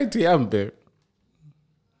Bit.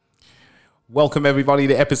 Welcome everybody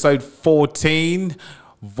to episode 14,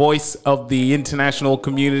 Voice of the International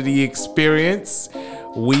Community Experience.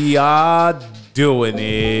 We are doing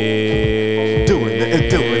it. Doing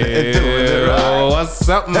it right. Oh, what's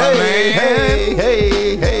up, my man?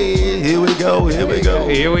 Hey, here we go.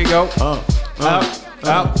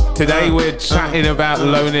 Today we're chatting about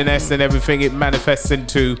loneliness and everything it manifests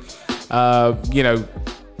into,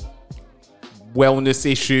 wellness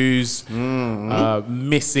issues,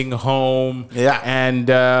 missing home,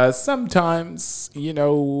 and sometimes,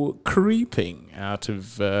 creeping out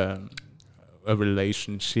of a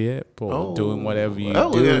relationship or doing whatever you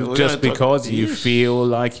do just because you feel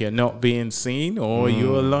like you're not being seen or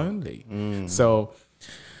you're lonely. So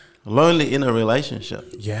lonely in a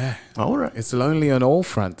relationship. Yeah. All right. It's lonely on all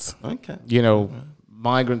fronts. Okay.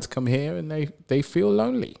 Migrants come here and they feel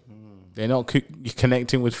lonely. They're not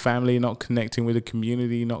connecting with family, not connecting with the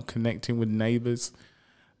community, not connecting with neighbors.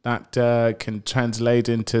 That can translate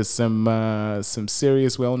into some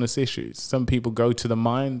serious wellness issues. Some people go to the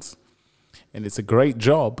mines, and it's a great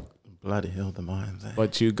job. Bloody hell, the mines.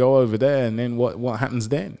 But you go over there, and then what happens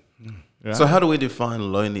then? Right? So how do we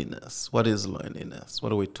define loneliness? What is loneliness?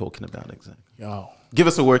 What are we talking about exactly? Give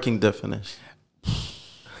us a working definition.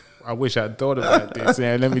 I wish I'd thought about this.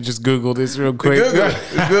 Yeah, let me just Google this real quick. Google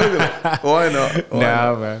it. Why not?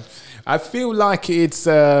 Man. I feel like it's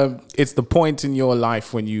the point in your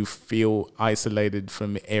life when you feel isolated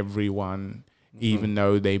from everyone, even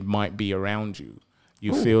though they might be around you.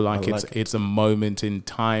 You feel like it's a moment in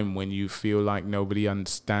time when you feel like nobody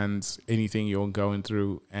understands anything you're going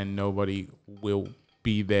through and nobody will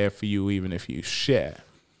be there for you even if you share.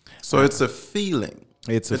 So it's a feeling.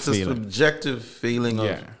 It's a subjective feeling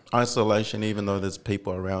of isolation, even though there's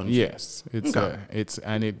people around you. Yes,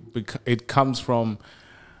 it comes from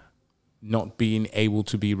not being able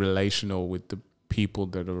to be relational with the people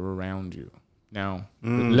that are around you. Now,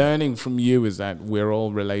 learning from you is that we're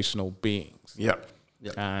all relational beings. Yep.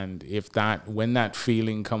 And when that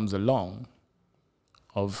feeling comes along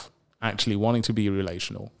of actually wanting to be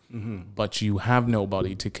relational, but you have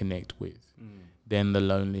nobody to connect with, then the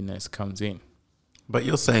loneliness comes in. But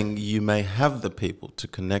you're saying you may have the people to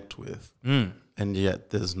connect with, and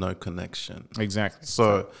yet there's no connection. Exactly.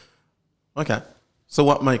 So, okay. So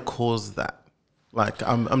what may cause that? Like,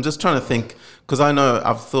 I'm just trying to think, because I know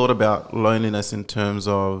I've thought about loneliness in terms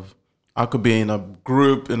of I could be in a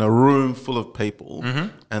group, in a room full of people,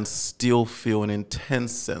 and still feel an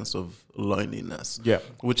intense sense of loneliness. Yeah.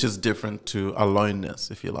 Which is different to aloneness,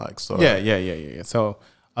 if you like. So Yeah. So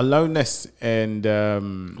aloneness and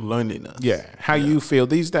loneliness. Yeah. How you feel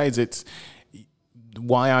these days, it's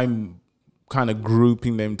why I'm kind of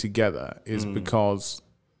grouping them together is because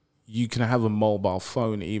you can have a mobile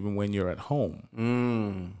phone even when you're at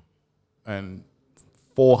home. And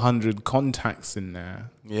 400 contacts in there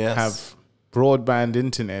have broadband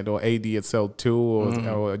internet or ADSL2 or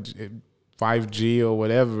 5G or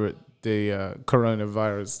whatever the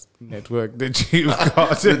coronavirus network that you've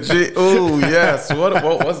got. Oh yes, what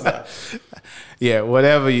was that? Yeah,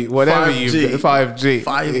 whatever 5G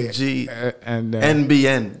and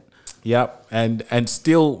NBN. Yep, and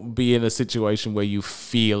still be in a situation where you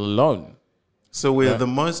feel alone. So we're the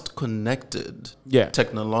most connected,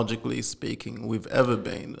 technologically speaking, we've ever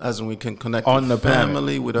been. As in we can connect on with the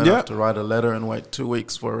family. Planet. We don't have to write a letter and wait 2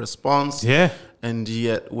 weeks for a response. Yeah. And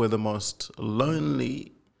yet we're the most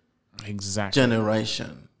lonely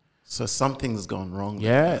generation. So something's gone wrong.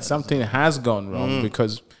 Yeah, something has gone wrong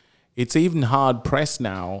because it's even hard pressed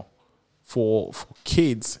now for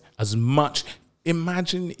kids as much.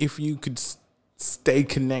 Imagine if you could stay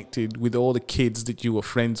connected with all the kids that you were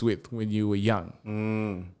friends with when you were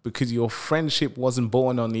young, because your friendship wasn't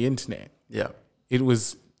born on the internet. Yeah, it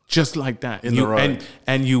was just like that.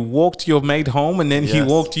 And you walked your mate home, and then he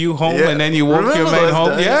walked you home, and then you walked your mate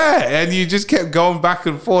home. Days? Yeah, and you just kept going back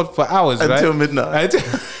and forth for hours until midnight.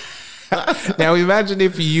 Now imagine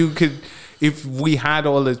if we had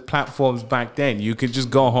all those platforms back then, you could just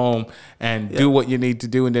go home and do what you need to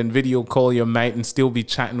do and then video call your mate and still be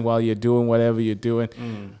chatting while you're doing whatever you're doing.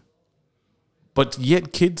 But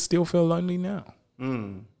yet kids still feel lonely now.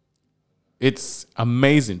 It's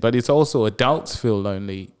amazing, but it's also adults feel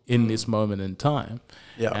lonely in this moment in time.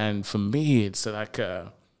 Yeah. And for me, it's like,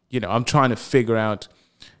 I'm trying to figure out,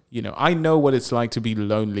 I know what it's like to be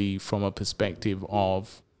lonely from a perspective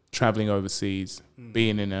of traveling overseas,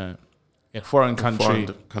 being in a foreign country,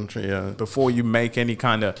 yeah. Before you make any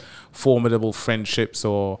kind of formidable friendships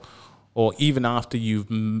or or even after you've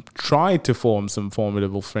tried to form some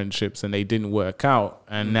formidable friendships and they didn't work out,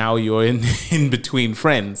 and now you're in between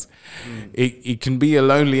friends, it can be a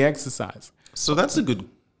lonely exercise. So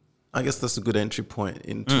I guess that's a good entry point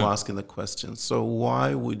into asking the question. So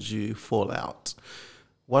why would you fall out?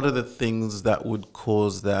 What are the things that would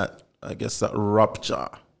cause that, I guess, that rupture?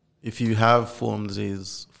 If you have formed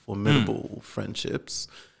these formidable friendships,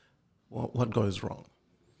 what goes wrong?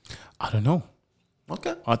 I don't know.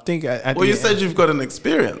 Okay. I think. Well, you said you've got an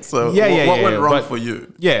experience. So what went wrong for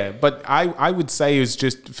you? Yeah, but I would say it's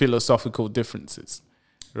just philosophical differences,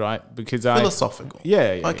 right? Because philosophical.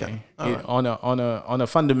 Okay. Right. On a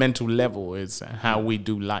fundamental level is how we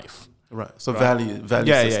do life. Right. So value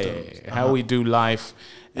systems. Yeah. How we do life,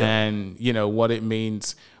 and what it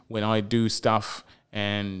means when I do stuff,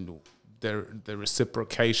 and the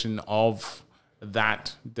reciprocation of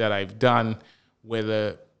that I've done,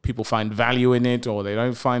 whether people find value in it or they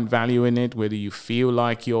don't find value in it, whether you feel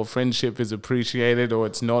like your friendship is appreciated or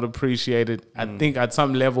it's not appreciated. I think at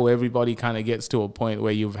some level, everybody kind of gets to a point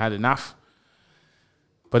where you've had enough.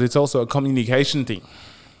 But it's also a communication thing.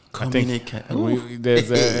 There's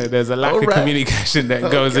a lack of communication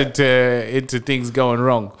that goes into things going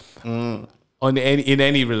wrong in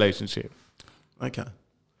any relationship. Okay.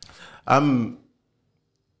 I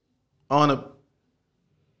want to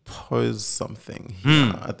pose something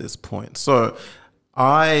here at this point. So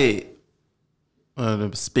I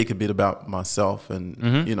want to speak a bit about myself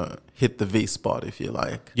and, hit the V spot, if you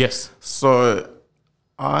like. Yes. So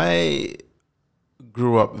I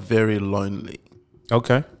grew up very lonely.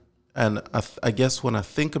 Okay. And I guess when I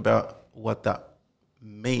think about what that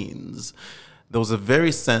means, there was a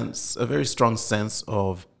very strong sense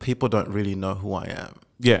of people don't really know who I am.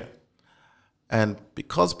 Yeah. And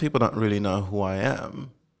because people don't really know who I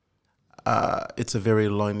am, it's a very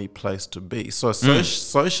lonely place to be. So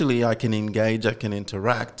socially, I can engage, I can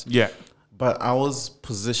interact. Yeah. But I was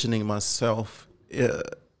positioning myself,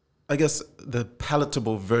 I guess, the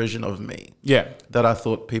palatable version of me. Yeah. That I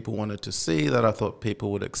thought people wanted to see, that I thought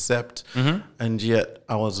people would accept. And yet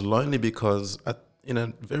I was lonely because in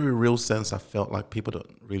a very real sense, I felt like people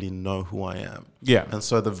don't really know who I am. Yeah. And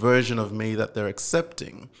so the version of me that they're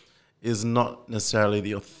accepting is not necessarily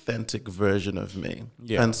the authentic version of me.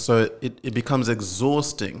 Yeah. And so it becomes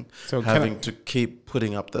exhausting having to keep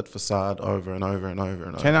putting up that facade over and over and over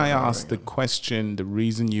and over. Can I ask the question, the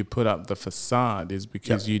reason you put up the facade is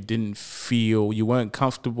because you didn't feel, you weren't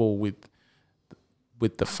comfortable with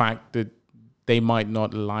the fact that they might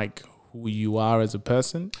not like who you are as a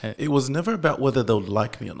person? It was never about whether they'll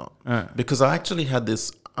like me or not. Because I actually had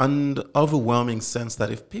this overwhelming sense that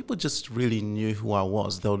if people just really knew who I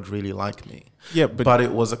was, they would really like me. Yeah, but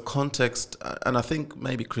it was a context, and I think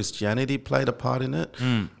maybe Christianity played a part in it,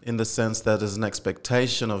 in the sense that there's an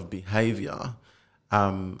expectation of behavior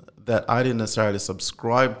that I didn't necessarily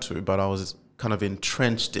subscribe to, but I was kind of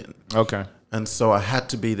entrenched in. Okay. And so I had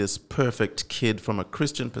to be this perfect kid from a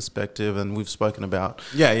Christian perspective, and we've spoken about,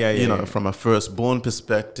 from a firstborn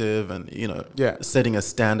perspective, and setting a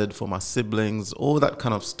standard for my siblings, all that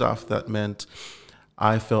kind of stuff. That meant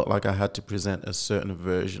I felt like I had to present a certain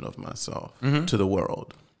version of myself to the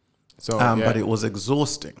world. So, but it was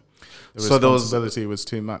exhausting. The responsibility was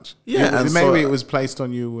too much. Yeah, maybe it was placed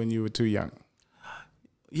on you when you were too young.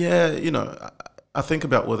 Yeah, I think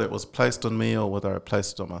about whether it was placed on me or whether I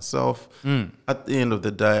placed it on myself. At the end of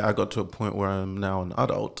the day, I got to a point where I'm now an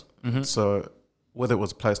adult. So whether it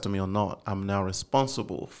was placed on me or not, I'm now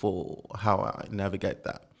responsible for how I navigate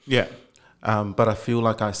that. Yeah. But I feel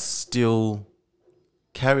like I still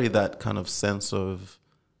carry that kind of sense of,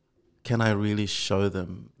 can I really show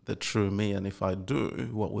them the true me? And if I do,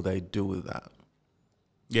 what will they do with that?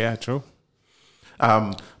 Yeah, true.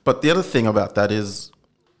 But the other thing about that is,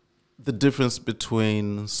 the difference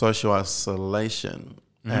between social isolation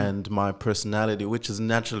and my personality, which is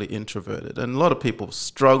naturally introverted. And a lot of people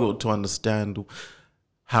struggle to understand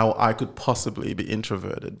how I could possibly be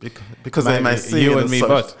introverted because they may see you and me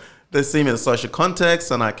both. They see me in a social context,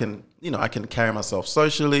 and I can carry myself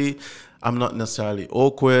socially. I'm not necessarily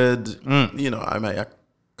awkward. I may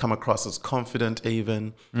come across as confident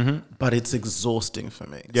even, but it's exhausting for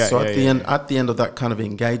me. At the end of that kind of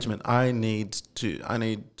engagement, I need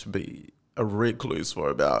to be a recluse for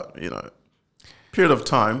about period of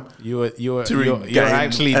time. You're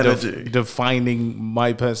actually defining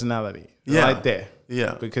my personality right there.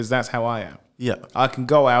 Yeah, because that's how I am. Yeah, I can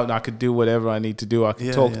go out and I could do whatever I need to do. I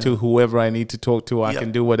can talk to whoever I need to talk to. I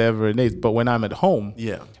can do whatever it is. But when I'm at home,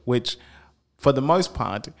 which for the most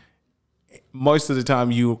part, most of the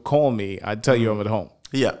time you call me, I tell you I'm at home.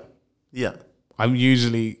 Yeah. I'm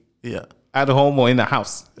usually at home or in the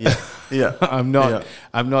house. Yeah. I'm not. Yeah.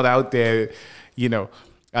 I'm not out there,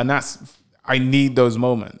 and I need those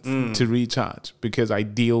moments to recharge because I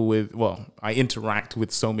I interact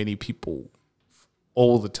with so many people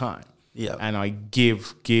all the time. Yeah. And I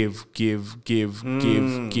give.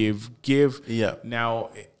 Yeah. Now,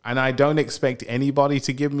 and I don't expect anybody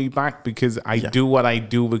to give me back because I do what I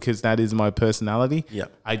do because that is my personality. Yeah.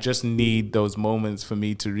 I just need those moments for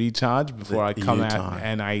me to recharge before I come out time.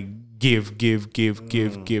 and I give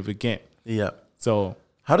again. Yeah. So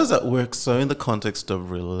how does that work? So in the context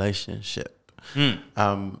of relationship,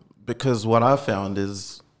 because what I found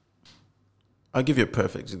is, I'll give you a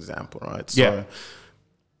perfect example, right? So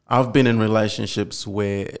I've been in relationships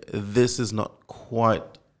where this is not quite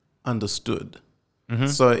understood.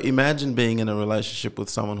 So imagine being in a relationship with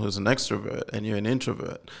someone who's an extrovert and you're an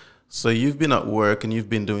introvert. So you've been at work and you've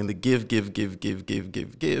been doing the give.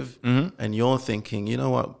 And you're thinking, you know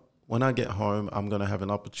what? When I get home, I'm going to have an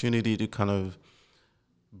opportunity to kind of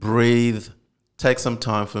breathe, take some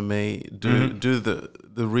time for me, do the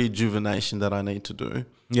rejuvenation that I need to do.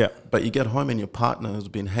 yeah, But you get home and your partner has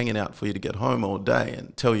been hanging out for you to get home all day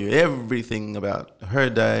and tell you everything about her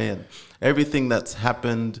day and everything that's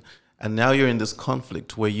happened. And now you're in this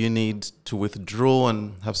conflict where you need to withdraw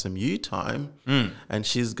and have some you time. And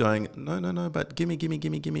she's going, no, but gimme,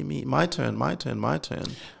 me, my turn.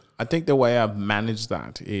 I think the way I've managed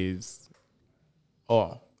that is,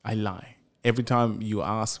 I lie. Every time you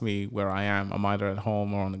ask me where I am, I'm either at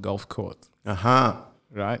home or on the golf course.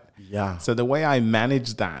 Right? Yeah. So the way I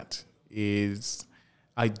manage that is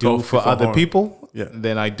I do Golf for before other home. people, Yeah.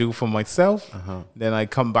 then I do for myself, then I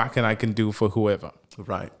come back and I can do for whoever.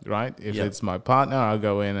 Right. Right? If Yeah. it's my partner, I'll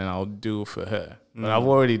go in and I'll do for her. But I've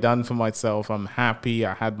already done for myself. I'm happy.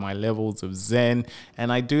 I had my levels of Zen.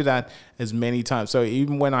 And I do that as many times. So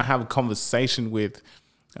even when I have a conversation with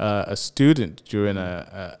a student during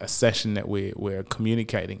a session that we're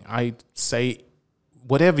communicating, I say,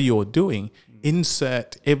 whatever you're doing,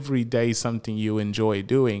 insert every day something you enjoy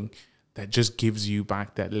doing that just gives you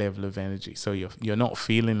back that level of energy. So you're not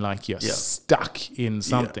feeling like you're stuck in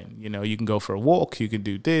something. You can go for a walk, you can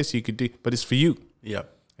do this, but it's for you. Yeah.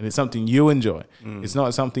 And it's something you enjoy. It's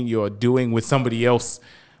not something you're doing with somebody else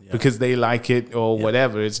because they like it or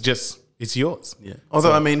whatever. It's yours. Yeah.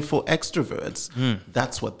 Although, I mean, for extroverts,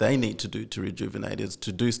 that's what they need to do to rejuvenate, is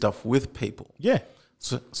to do stuff with people. Yeah.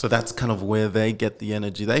 So that's kind of where they get the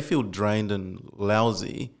energy. They feel drained and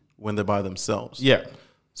lousy when they're by themselves. Yeah.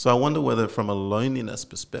 So I wonder whether from a loneliness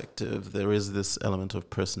perspective, there is this element of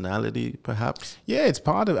personality, perhaps. Yeah,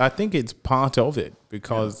 I think it's part of it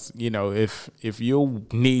because, if you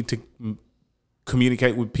need to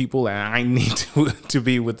communicate with people and I need to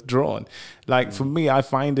be withdrawn, like for me, I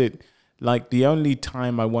find it like the only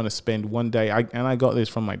time I want to spend one day, and I got this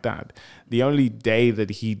from my dad, the only day that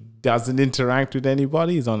he doesn't interact with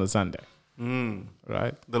anybody is on a Sunday.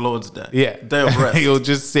 Right? The Lord's Day. Yeah. Day of rest. He'll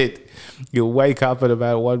just sit. He'll wake up at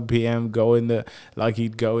about 1 p.m., he'd go on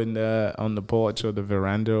the porch or the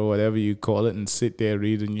veranda or whatever you call it and sit there,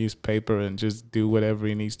 read a newspaper and just do whatever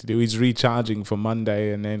he needs to do. He's recharging for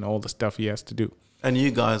Monday and then all the stuff he has to do. And you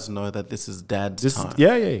guys know that this is Dad's time.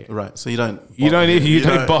 Yeah. Right. So you don't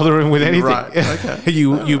bother him with anything. Right. Okay.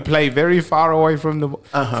 You play very far away from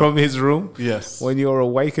from his room. Yes. When you're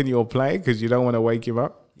awake and you're playing because you don't want to wake him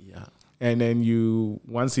up. Yeah. And then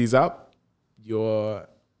once he's up, you're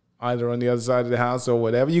either on the other side of the house or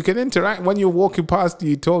whatever. You can interact when you're walking past,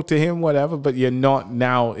 you talk to him, whatever, but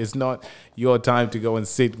it's not your time to go and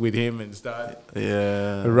sit with him and start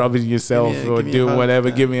rubbing yourself or do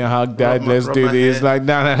whatever. Give me a hug, Dad. Let's do this. Head. Like,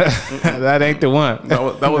 no, that ain't the one.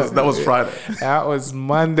 That was Friday. That was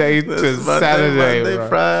Monday to Saturday. Monday, right?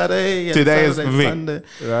 Friday. And Today Saturday, is for me. Sunday.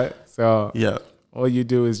 Right? So Yeah. all you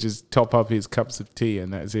do is just top up his cups of tea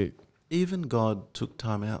and that's it. Even God took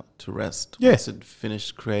time out to rest. Yeah. Once it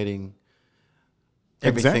finished creating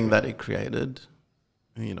everything that He created,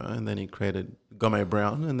 and then He created Gourmet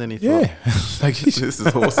Brown, and then He thought, like this is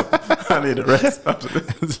awesome. I need a rest after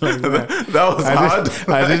this. Like that. That was hard.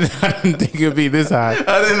 I didn't think it'd be this hard.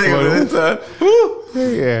 I didn't think it was this hard. Woo.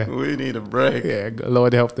 Yeah. We need a break. Yeah,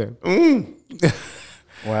 Lord help them.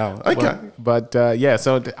 Wow. Okay. But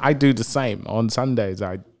so I do the same. On Sundays,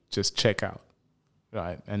 I just check out.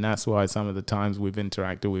 Right. And that's why some of the times we've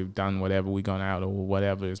interacted, we've done whatever, we've gone out or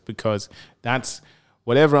whatever, is because that's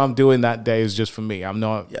whatever I'm doing that day is just for me. I'm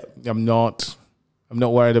not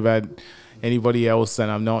worried about anybody else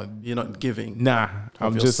and You're not giving. Nah.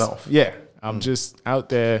 I'm yourself. I'm just out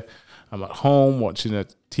there. I'm at home watching a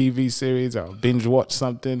TV series. I'll binge watch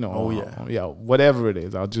something or whatever it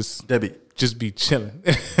is. I'll just Debbie. be chilling.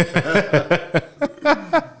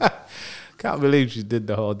 Can't believe she did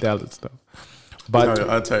the whole Dallas stuff. But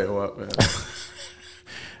I'll tell you what, man.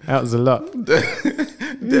 that was a lot.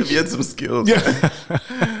 Debbie had some skills.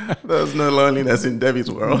 There was no loneliness in Debbie's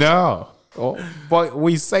world. No. Oh, but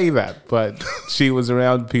we say that, but she was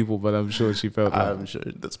around people, but I'm sure she felt like I'm sure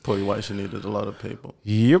that's probably why she needed a lot of people.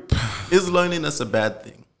 Yep. Is loneliness a bad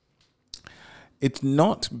thing? It's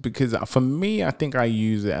not, because for me, I think I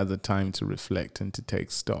use it as a time to reflect and to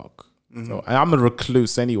take stock. So and I'm a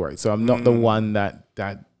recluse anyway, so I'm not the one that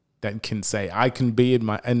can say I can be in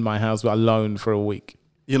my house alone for a week.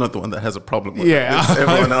 You're not the one that has a problem with it. Yeah, It's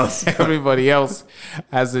everyone else. Everybody else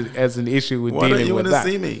has an issue with Why don't dealing you with want to that.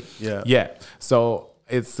 see me? Yeah. Yeah. So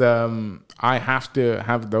it's I have to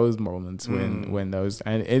have those moments when those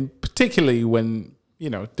and particularly when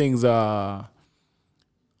things are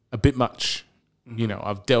a bit much.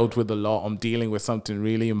 I've dealt with a lot. I'm dealing with something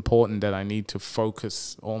really important that I need to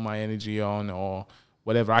focus all my energy on, or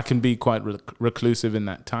whatever. I can be quite reclusive in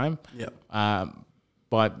that time. Yeah.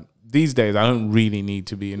 But these days, I don't really need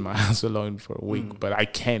to be in my house alone for a week, but I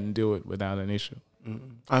can do it without an issue.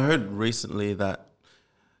 I heard recently that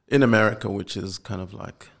in America, which is kind of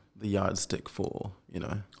like the yardstick for,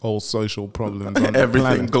 All social problems on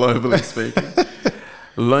everything the planet. globally speaking,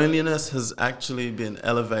 loneliness has actually been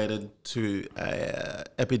elevated to a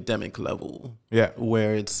epidemic level. Yeah.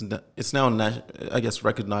 Where it's now, I guess,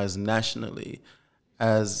 recognized nationally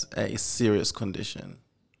as a serious condition.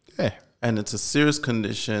 Yeah. And it's a serious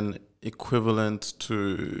condition equivalent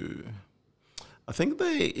to, I think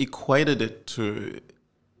they equated it to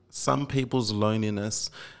some people's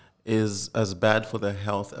loneliness is as bad for their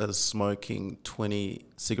health as smoking 20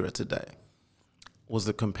 cigarettes a day, was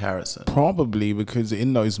the comparison. Probably because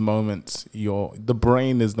in those moments, the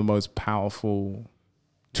brain is the most powerful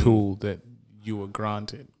tool that you were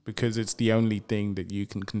granted, because it's the only thing that you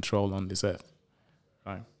can control on this earth.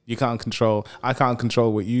 Right? I can't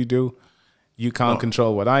control what you do. You can't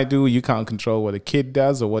control what I do. You can't control what a kid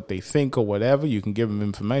does or what they think or whatever. You can give them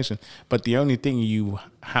information. But the only thing you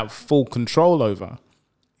have full control over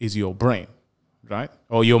is your brain, right?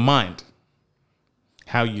 Or your mind.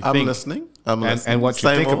 How you I'm think. listening. And what you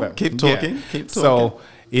Say think more. about. Keep talking. Yeah. Keep talking. So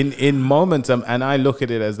in moments, and I look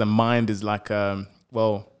at it as the mind is like a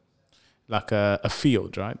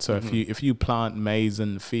field, right? So if you plant maize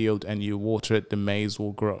in the field and you water it, the maize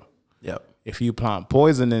will grow. Yep. If you plant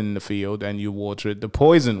poison in the field and you water it, the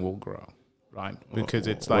poison will grow, right? Because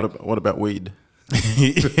it's like what about weed?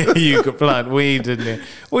 you could plant weed, and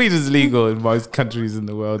weed is legal in most countries in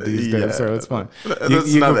the world these days, so it's fine.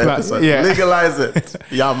 That's another episode. Yeah. Legalize it.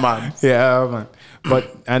 Yeah, man. Yeah, man.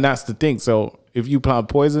 And that's the thing. So if you plant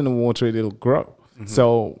poison and water it, it'll grow.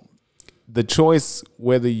 So the choice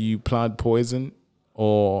whether you plant poison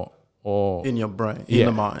or In your brain, in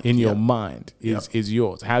the mind. in your mind is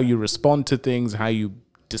yours. How you respond to things, how you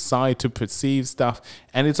decide to perceive stuff.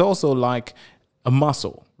 And it's also like a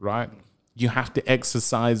muscle, right? You have to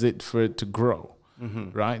exercise it for it to grow,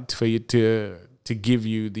 right? For you to give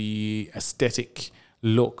you the aesthetic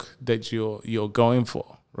look that you're going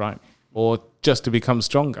for, right? Or just to become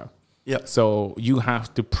stronger. Yep. So you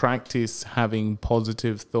have to practice having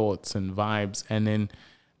positive thoughts and vibes, and then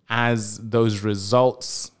as those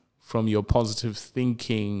results from your positive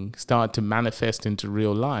thinking start to manifest into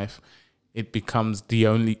real life, it becomes the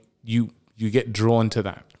only you get drawn to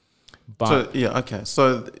that. But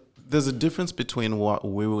So there's a difference between what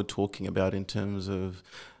we were talking about in terms of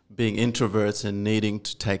being introverts and needing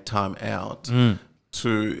to take time out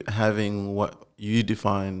to having what you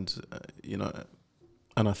defined,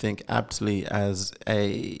 and I think aptly as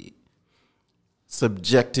a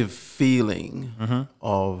subjective feeling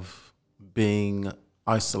of being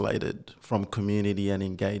isolated from community and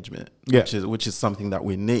engagement, which is something that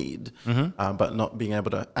we need, but not being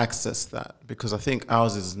able to access that, because I think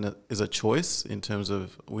ours is a choice in terms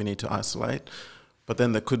of we need to isolate, but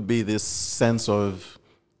then there could be this sense of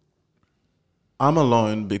I'm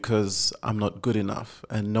alone because I'm not good enough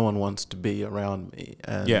and no one wants to be around me,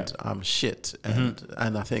 and I'm shit, and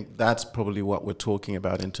I think that's probably what we're talking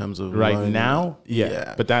about in terms of right loneliness. now,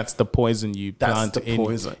 but that's the poison you plant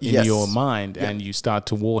in your mind, and you start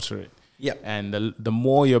to water it. Yep. And the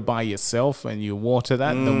more you're by yourself and you water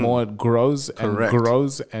that, the more it grows and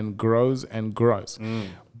grows and grows and grows.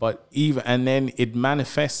 But and then it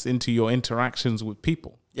manifests into your interactions with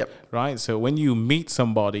people. Yep. Right. So when you meet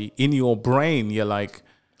somebody, in your brain, you're like,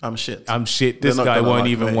 I'm shit. This guy won't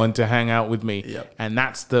even me. want to hang out with me. Yep. And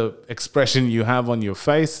that's the expression you have on your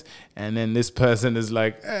face. And then this person is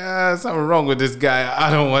like, something wrong with this guy. I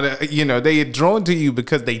don't want to, they are drawn to you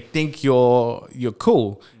because they think you're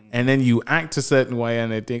cool. And then you act a certain way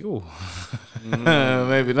and they think, oh,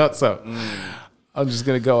 Maybe not so. I'm just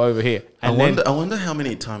going to go over here. I wonder how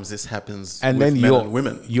many times this happens and with then men and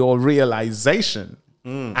women. Your realization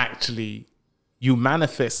actually, you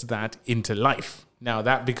manifest that into life. Now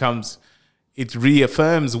that becomes, it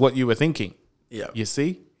reaffirms what you were thinking. Yeah. You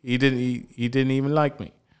see, he didn't even like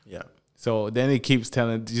me. Yeah. So then he keeps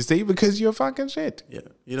telling, you see, because you're fucking shit. Yeah.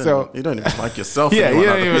 You don't even like yourself. Yeah, you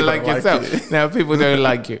don't even like yourself. Now people don't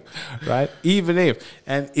like you, right? Even if,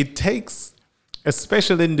 and it takes a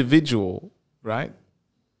special individual, right,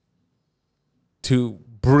 to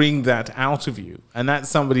bring that out of you. And that's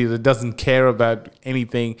somebody that doesn't care about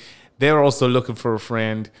anything. They're also looking for a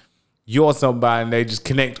friend. You're somebody and they just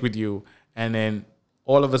connect with you. And then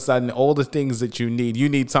all of a sudden, all the things that you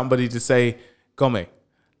need somebody to say, Gome,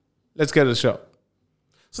 let's go to the show.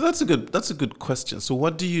 So that's a good question. So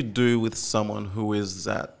what do you do with someone who is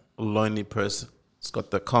that lonely person? It's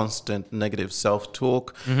got the constant negative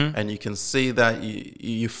self-talk, and you can see that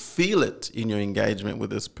you feel it in your engagement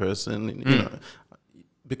with this person, you know,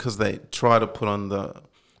 because they try to put on the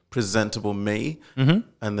presentable me,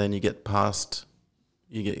 and then you get past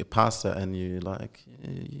that, and you're like,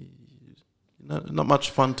 not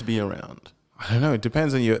much fun to be around. I don't know. It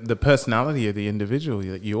depends on the personality of the individual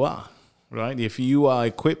that you are, right? If you are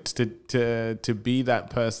equipped to be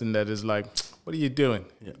that person that is like, what are you doing?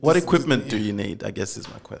 Yeah. What equipment do you need, I guess is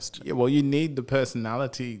my question. Yeah, well, you need the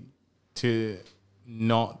personality to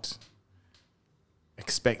not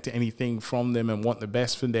expect anything from them and want the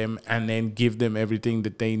best for them and then give them everything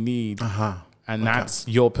that they need. And that's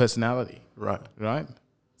your personality. Right?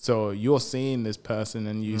 So you're seeing this person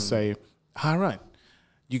and you say, all right.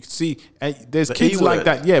 You can see there's the kids like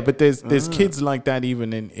that. Yeah, but there's kids like that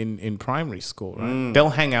even in primary school, right? They'll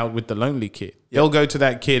hang out with the lonely kid. Yep. They'll go to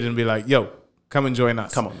that kid and be like, yo, come and join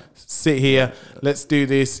us. Come on. Sit here. Let's do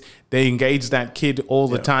this. They engage that kid all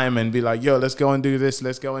the time and be like, yo, let's go and do this.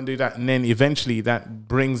 Let's go and do that. And then eventually that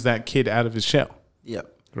brings that kid out of his shell. Yeah.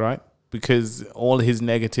 Right? Because all his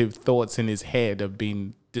negative thoughts in his head have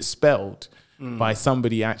been dispelled by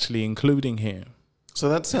somebody actually including him. So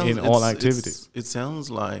that sounds in all activities. It sounds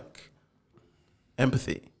like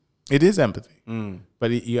empathy. It is empathy,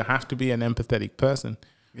 but you have to be an empathetic person.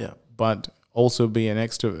 Yeah, but also be an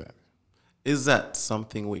extrovert. Is that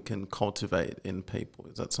something we can cultivate in people?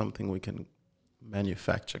 Is that something we can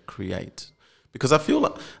manufacture, create? Because I feel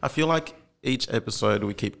like each episode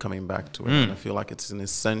we keep coming back to it, and I feel like it's an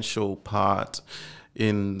essential part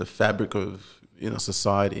in the fabric of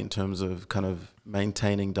society in terms of kind of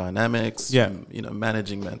maintaining dynamics,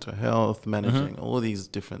 managing mental health, managing all these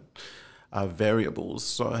different variables.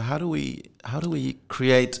 So how do we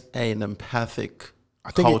create an empathic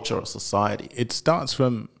culture or society? It starts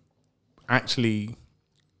from actually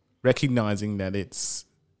recognizing that it's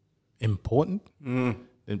important,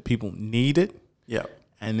 that people need it,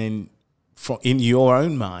 and then in your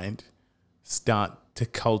own mind start to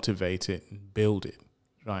cultivate it and build it,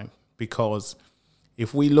 right? Because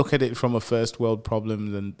if we look at it from a first world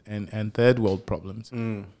problems and third world problems,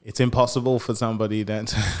 it's impossible for somebody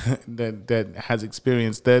that has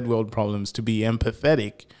experienced third world problems to be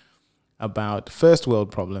empathetic about first world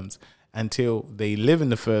problems until they live in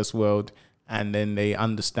the first world and then they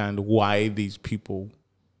understand why these people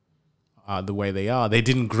are the way they are. They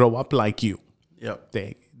didn't grow up like you.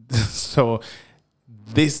 So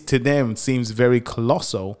this to them seems very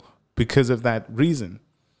colossal because of that reason.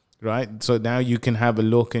 Right? So now you can have a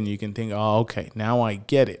look and you can think, oh, okay, now I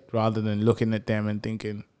get it, rather than looking at them and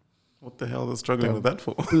thinking, what the hell are they struggling with that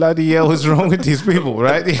for? Bloody hell is wrong with these people,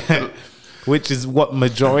 right? Which is what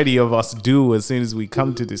majority of us do as soon as we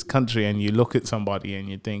come to this country, and you look at somebody and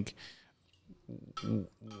you think,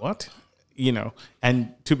 what?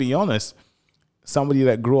 And to be honest, somebody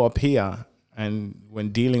that grew up here and when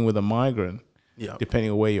dealing with a migrant,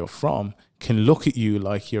 depending on where you're from, can look at you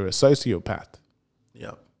like you're a sociopath.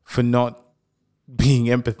 For not being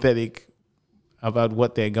empathetic about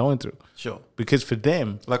what they're going through. Sure. Because for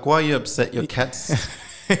them... Like, why are you upset your cat's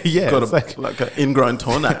got like an ingrown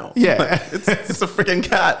toenail? Like, it's a freaking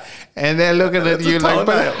cat. And they're looking at you like,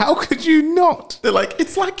 but how could you not? They're like,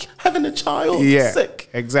 it's like having a child sick.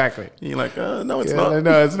 Exactly. And you're like, no, it's not.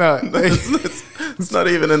 No, it's not. It's not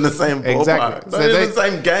even in the same ballpark. Exactly. It's not even the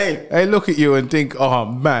same game. They look at you and think, oh,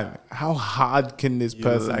 man, how hard can this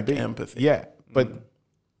person be? Empathy. Yeah, but...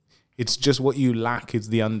 It's just what you lack is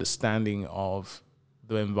the understanding of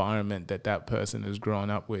the environment that person has grown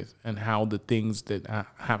up with and how the things that are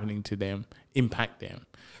happening to them impact them.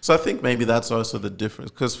 So I think maybe that's also the difference.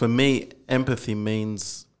 Because for me, empathy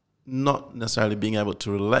means not necessarily being able to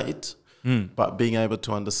relate, but being able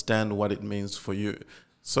to understand what it means for you.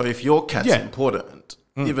 So if your cat's important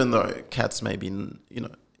even though cats may be,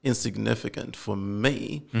 insignificant for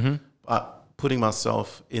me, but putting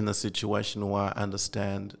myself in a situation where I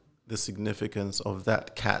understand the significance of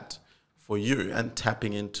that cat for you and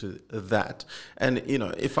tapping into that. And,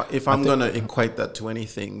 if I'm going to equate that to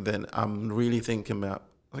anything, then I'm really thinking about,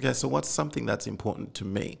 okay, so what's something that's important to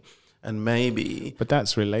me? And maybe... But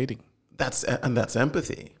that's relating. That's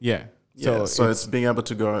empathy. Yeah. So it's being able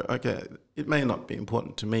to go, okay, it may not be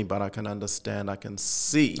important to me, but I can understand, I can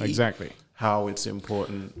see exactly how it's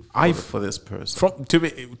important for this person.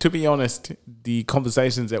 To be honest, the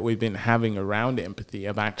conversations that we've been having around empathy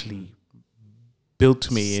have actually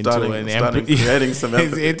built me into an empathy, creating some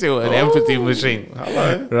empathy. into an empathy machine.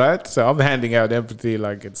 Hello. Right? So I'm handing out empathy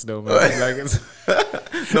like it's no matter. Like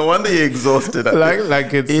it's no wonder you're exhausted.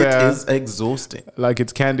 Like it is exhausting. Like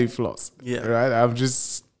it's candy floss. Yeah. Right? I'm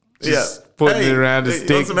just putting it around the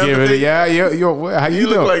stick. How you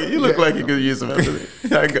doing? You look like you could use some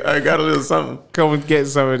empathy. I got a little something. Come and get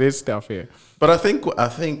some of this stuff here. But I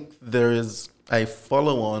think there is a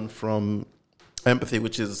follow-on from empathy,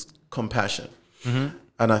 which is compassion. Mm-hmm.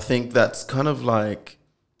 And I think that's kind of like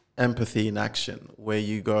empathy in action, where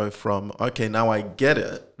you go from, okay, now I get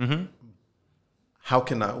it. Mm-hmm.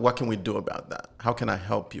 What can we do about that? How can I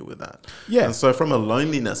help you with that? Yeah. And so from a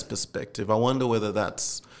loneliness perspective, I wonder whether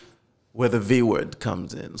that's where the V word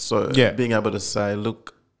comes in. So being able to say,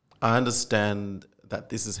 look, I understand that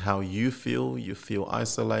this is how you feel. You feel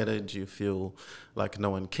isolated. You feel like no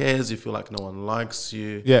one cares. You feel like no one likes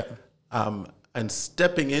you. Yeah. And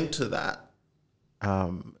stepping into that,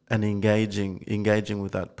 and engaging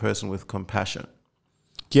with that person with compassion.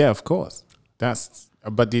 Yeah, of course.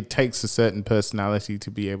 But it takes a certain personality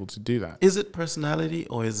to be able to do that. Is it personality,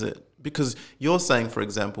 or is it because you're saying, for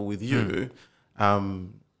example, with you,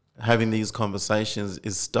 having these conversations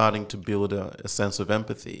is starting to build a sense of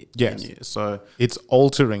empathy in you. So it's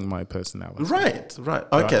altering my personality. Right.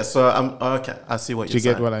 Okay, so I see what you're saying. Do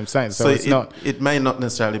you get what I'm saying? So it may not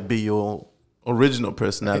necessarily be your original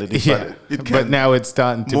personality, but it can. But now it's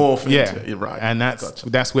starting to morph into it, right? And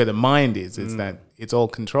that's where the mind is. Is that it's all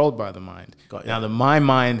controlled by the mind. Now my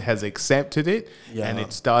mind has accepted it, and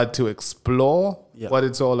it started to explore what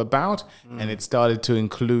it's all about, and it started to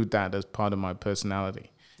include that as part of my personality.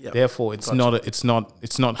 Yep. Therefore, it's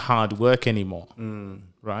not hard work anymore,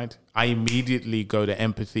 right? I immediately go to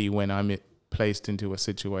empathy when I'm placed into a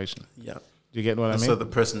situation. Yeah. Do you get what I mean? So the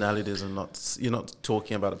personalities you're not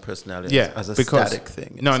talking about a personality as a static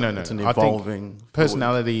thing. No. It's an evolving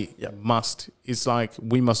personality it's like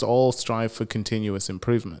we must all strive for continuous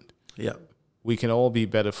improvement. Yeah. We can all be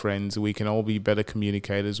better friends. We can all be better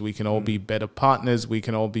communicators. We can all be better partners. We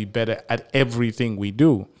can all be better at everything we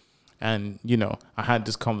do. And, I had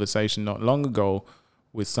this conversation not long ago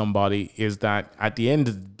with somebody, is that at the end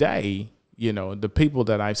of the day, the people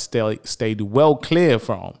that I've stayed well clear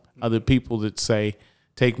from are the people that say,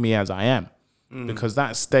 take me as I am. Because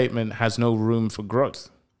that statement has no room for growth.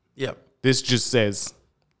 Yeah. This just says,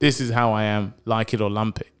 this is how I am, like it or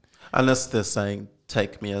lump it. Unless they're saying,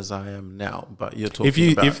 take me as I am now. But you're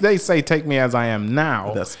talking if they say, take me as I am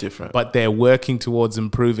now. That's different. But they're working towards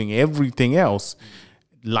improving everything else,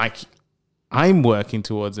 like I'm working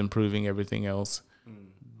towards improving everything else,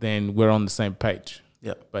 then we're on the same page.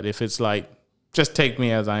 Yeah. But if it's like, just take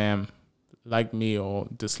me as I am, like me or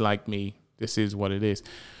dislike me, this is what it is.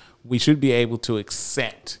 We should be able to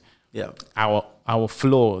accept our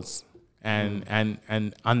flaws and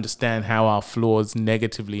understand how our flaws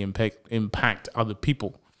negatively impact other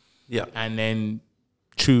people. Yeah. And then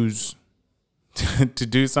choose to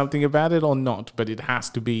do something about it or not. But it has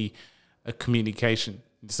to be a communication.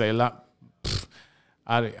 Say, look,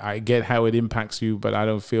 I get how it impacts you, but I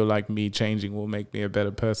don't feel like me changing will make me a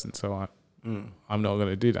better person. So I'm not going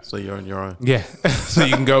to do that. So you're on your own. Yeah. So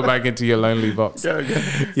you can go back into your lonely box. Go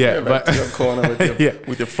but to your corner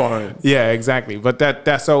with your phone. Yeah, exactly. But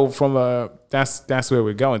that's so that's where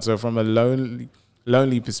we're going. So from a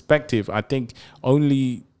lonely perspective, I think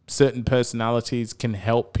only certain personalities can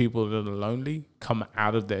help people that are lonely come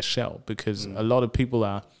out of their shell, because a lot of people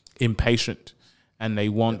are impatient and they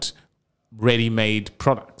want ready-made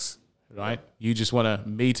products. Right? You just want to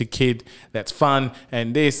meet a kid that's fun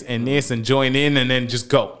and this and join in and then just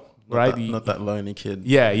go. Right? Not that lonely kid.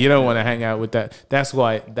 Yeah, you don't want to hang out with that. That's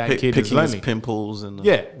why that kid is lonely. His pimples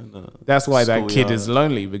that's why that kid is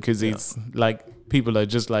lonely, because he's like, people are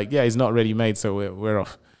just like, he's not ready made, so we're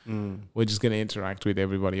off. We're just going to interact with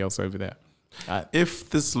everybody else over there. If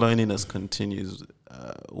this loneliness continues,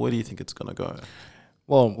 where do you think it's going to go?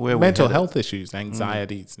 Well, mental health issues,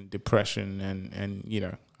 anxieties and depression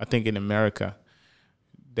and I think in America,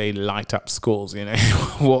 they light up schools.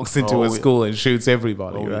 Walks into a school and shoots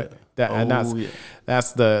everybody, right?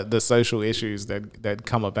 That's the social issues that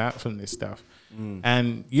come about from this stuff.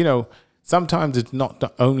 And sometimes it's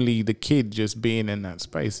not only the kid just being in that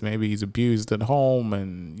space. Maybe he's abused at home,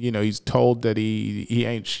 and he's told that he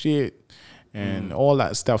ain't shit and all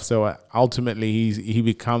that stuff. So ultimately, he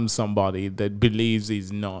becomes somebody that believes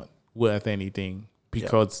he's not worth anything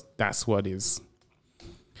because that's what is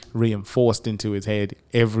reinforced into his head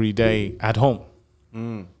every day at home.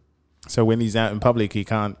 So when he's out in public, he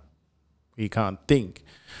can't think.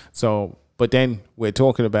 So, but then we're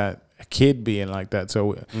talking about a kid being like that.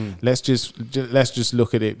 So let's just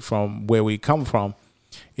look at it from where we come from.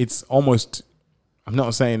 It's almost, I'm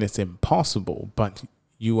not saying it's impossible, but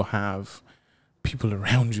you have people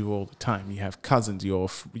around you all the time. You have cousins, your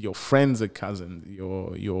friends are cousins,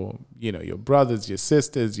 your brothers, your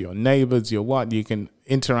sisters, your neighbors, your what. You can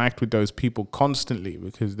interact with those people constantly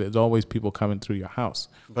because there's always people coming through your house.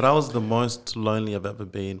 But I was the most lonely I've ever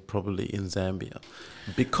been, probably in Zambia,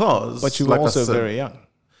 because. But you were also very young.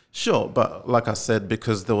 Sure, but like I said,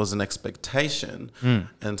 because there was an expectation,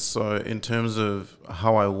 and so in terms of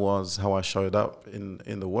how I showed up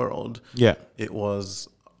in the world, it was,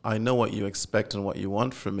 I know what you expect and what you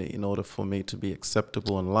want from me in order for me to be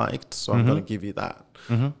acceptable and liked, so I'm going to give you that.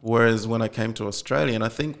 Whereas when I came to Australia, and I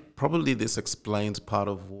think probably this explains part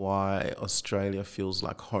of why Australia feels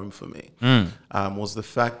like home for me, was the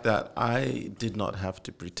fact that I did not have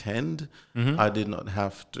to pretend. I did not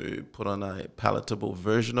have to put on a palatable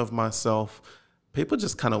version of myself. People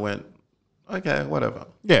just kind of went, okay, whatever.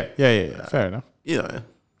 Yeah. Fair enough.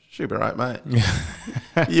 She'll be right, mate.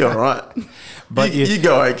 You're all right. But you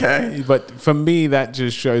go okay. But for me, that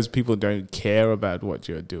just shows people don't care about what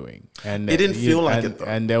you're doing. And it didn't feel like it, though.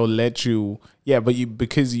 And they'll let you,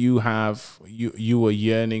 because you were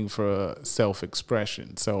yearning for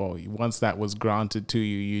self-expression. So once that was granted to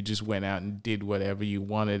you, you just went out and did whatever you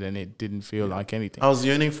wanted, and it didn't feel like anything. I was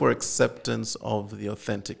yearning for acceptance of the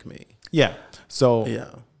authentic me. Yeah. So,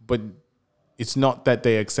 but it's not that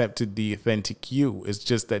they accepted the authentic you. It's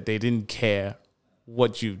just that they didn't care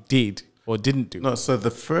what you did or didn't do. No, so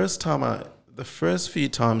the first few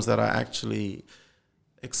times that I actually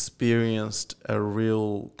experienced a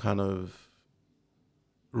real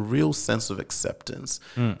sense of acceptance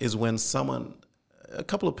is when a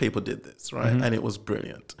couple of people did this, right? And it was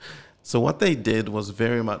brilliant. So what they did was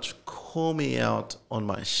very much call me out on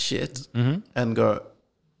my shit and go,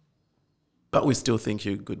 but we still think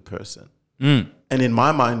you're a good person. And in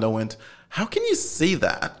my mind, I went, how can you see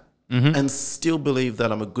that and still believe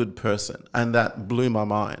that I'm a good person? And that blew my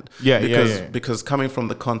mind. Because coming from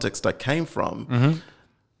the context I came from,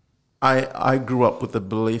 I grew up with the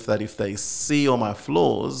belief that if they see all my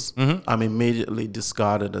flaws, I'm immediately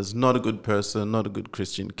discarded as not a good person, not a good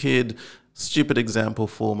Christian kid, stupid example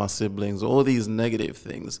for my siblings, all these negative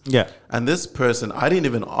things. Yeah. And this person, I didn't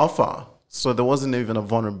even offer. So there wasn't even a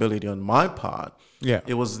vulnerability on my part. Yeah.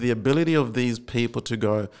 It was the ability of these people to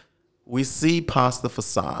go, we see past the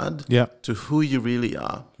facade to who you really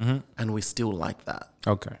are, and we still like that.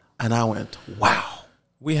 Okay. And I went, wow.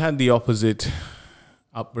 We had the opposite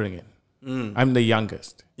upbringing. I'm the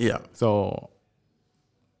youngest. Yeah. So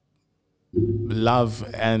love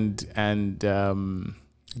and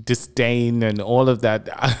disdain and all of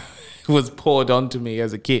that was poured onto me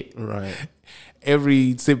as a kid. Right.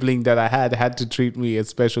 Every sibling that I had to treat me a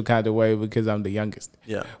special kind of way because I'm the youngest.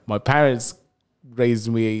 Yeah. My parents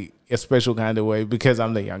raised me a special kind of way because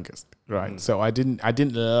I'm the youngest, right? So I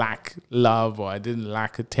didn't lack love, or I didn't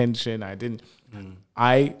lack attention.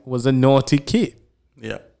 I was a naughty kid.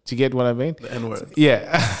 Yeah. Do you get what I mean? The N-word.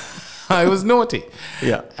 Yeah. I was naughty.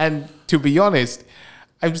 Yeah. And to be honest,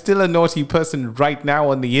 I'm still a naughty person right now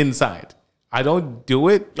on the inside. I don't do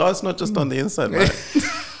it. No, it's not just on the inside, mate.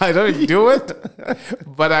 I don't do it,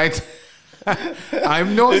 but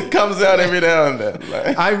I'm naughty. It comes out every now and then.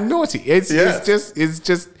 Like. I'm naughty. It's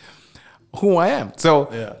just who I am.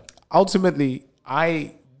 So ultimately,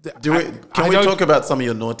 Can we talk about some of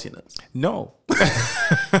your naughtiness? No.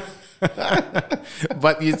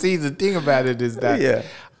 But you see, the thing about it is that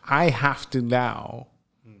I have to now,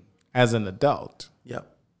 as an adult,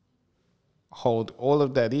 hold all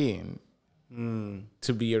of that in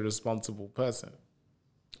to be a responsible person.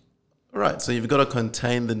 Right, so you've got to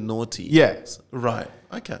contain the naughty. Yes. Right.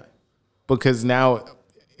 Okay. Because now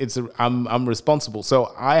I'm responsible,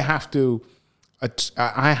 so I have to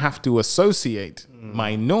associate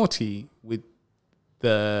my naughty with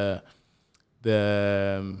the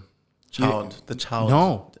child. The child.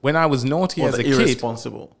 No, when I was naughty as a kid,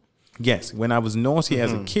 irresponsible. Yes, when I was naughty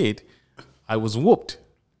as a kid, I was whooped.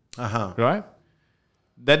 Right.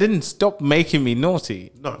 that didn't stop making me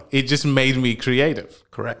naughty. No. It just made me creative.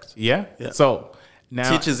 Correct. Yeah. Yeah. So now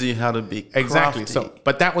Teaches you how to be exactly. crafty. So,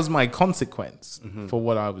 but that was my consequence for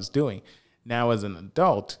what I was doing. Now, as an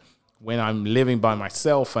adult, when I'm living by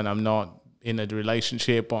myself and I'm not in a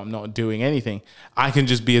relationship or I'm not doing anything, I can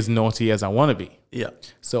just be as naughty as I want to be. Yeah.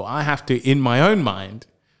 So I have to, in my own mind,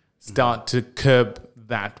 start to curb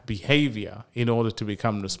that behavior in order to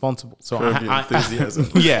become responsible. So Curb your enthusiasm.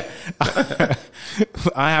 yeah,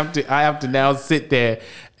 I have to now sit there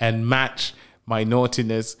and match my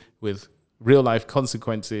naughtiness with real life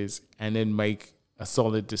consequences, and then make a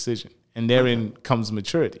solid decision. And therein comes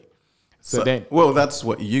maturity. So then, well, that's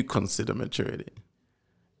what you consider maturity.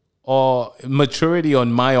 or maturity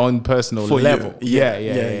on my own personal For you. level.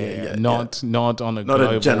 Yeah. Not on a Not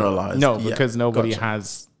global. a generalized. No, Yeah, because nobody gotcha.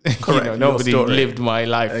 has. Correct, your Nobody story. lived my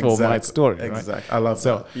life for my story. Right? Exactly. I love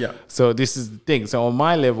So that. Yeah. So this is the thing. So on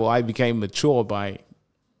my level, I became mature by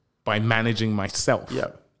managing myself. Yeah.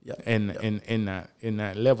 Yeah. In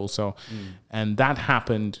that level. So, and that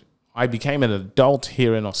happened. I became an adult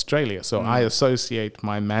here in Australia. So I associate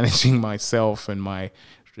my managing myself and my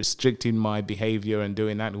restricting my behavior and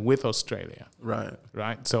doing that with Australia. Right.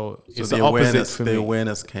 Right. So it's the the opposite awareness, for the me.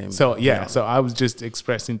 awareness came. So yeah. So I was just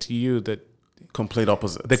expressing to you that Complete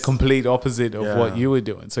opposite. the complete opposite of what Yeah. you were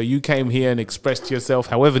doing. So you came here and expressed yourself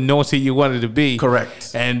however naughty you wanted to be.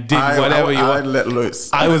 Correct. And did whatever you I wanted. let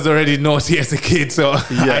loose. I was already naughty as a kid, so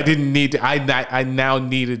Yeah. I didn't need. I now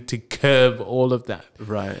needed to curb all of that.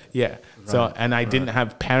 Right. Yeah. So and I didn't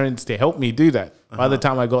have parents to help me do that. By the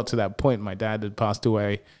time I got to that point, my dad had passed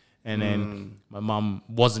away, and then my mom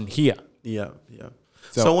wasn't here. Yeah. Yeah.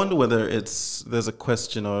 So- So I wonder whether there's a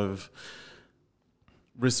question of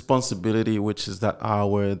responsibility, which is that R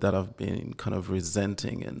word that I've been kind of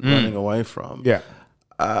resenting and running away from. Yeah.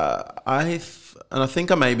 And I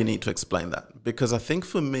think I maybe need to explain that, because I think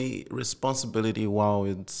for me, responsibility, while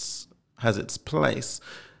has its place,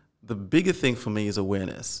 the bigger thing for me is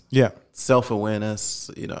awareness, Yeah.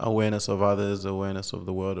 self-awareness, awareness of others, awareness of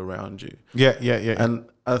the world around you. Yeah. And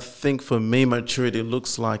I think for me, maturity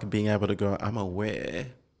looks like being able to go, I'm aware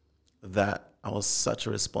that I was such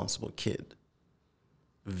a responsible kid.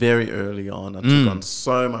 Very early on, I took on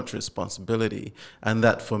so much responsibility, and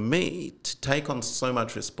that for me to take on so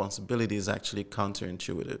much responsibility is actually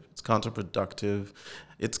counterintuitive. It's counterproductive.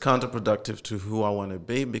 It's counterproductive to who I want to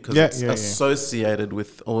be, because it's associated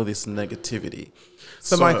with all this negativity.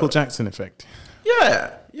 So Michael Jackson effect.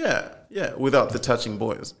 Yeah. Without the touching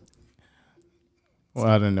boys. Well,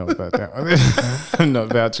 I don't know about that one. I'm not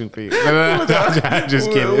vouching for you. I'm just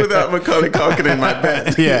kidding. Without Macaulay Culkin in my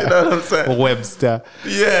bed. Yeah. You know what I'm saying? Or Webster.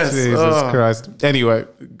 Yes. Jesus Christ. Anyway.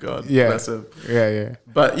 God Yeah. bless him. Yeah.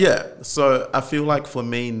 But yeah, so I feel like for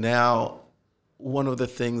me now, one of the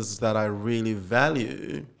things that I really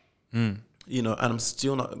value, and I'm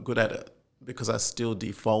still not good at it, because I still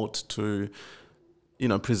default to,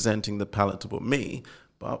 presenting the palatable me.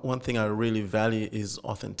 But one thing I really value is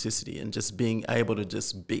authenticity and just being able to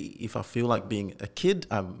just be. If I feel like being a kid,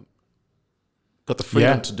 I've got the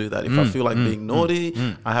freedom to do that. If I feel like being naughty,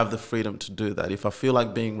 I have the freedom to do that. If I feel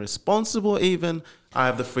like being responsible even, I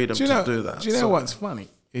have the freedom to do that. Do you know what's funny?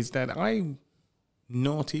 Is that I'm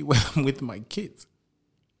naughty when I'm with my kids.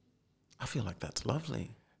 I feel like that's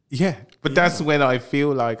lovely. Yeah. But that's when I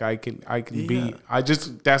feel like I can be,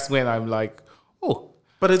 that's when I'm like, oh,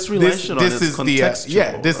 But it's relational. This it's is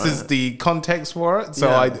contextual, this is the context for it. So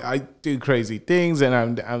I do crazy things, and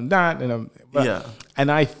I'm that, and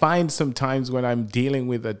and I find sometimes when I'm dealing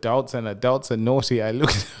with adults and adults are naughty, I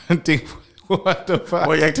look at them and think, what the fuck?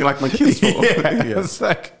 What are you acting like my kids for? It's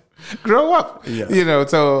like, grow up.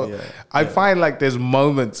 So I find like there's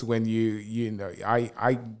moments when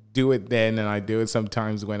I do it then, and I do it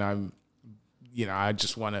sometimes when I'm, I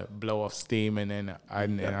just want to blow off steam, and then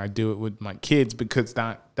I do it with my kids, because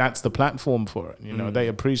that's the platform for it. They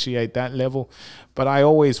appreciate that level, but I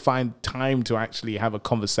always find time to actually have a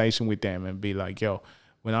conversation with them and be like, yo,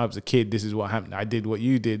 when I was a kid, this is what happened. I did what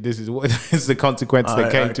you did. This is the consequence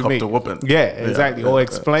that came to me. A whooping. Yeah, exactly. Or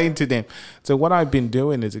explain to them. So what I've been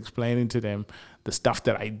doing is explaining to them the stuff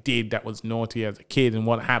that I did that was naughty as a kid and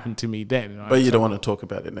what happened to me then. Right? But you don't want to talk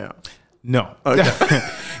about it now. No. Okay.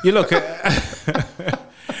 You look at...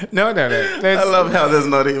 No. I love how there's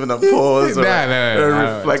not even a pause or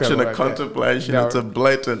a reflection, a that. contemplation. No. It's a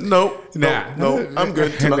blatant, no, I'm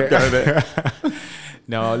good to not go there.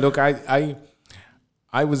 No, look,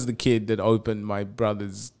 I was the kid that opened my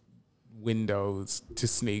brother's windows to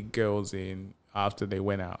sneak girls in after they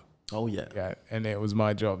went out. Oh, yeah. Yeah, and it was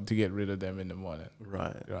my job to get rid of them in the morning.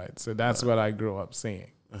 Right. So that's what I grew up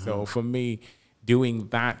seeing. So for me, doing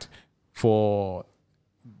that for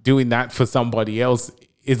doing that for somebody else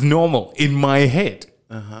is normal in my head.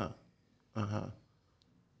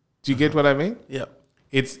 Do you get what I mean? Yeah.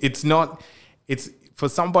 It's not, it's for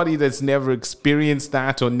somebody that's never experienced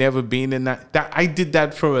that or never been in that I did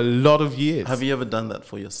that for a lot of years. Have you ever done that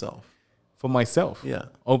for yourself? For myself? Yeah.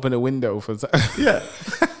 Open a window for Yeah.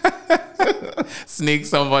 sneak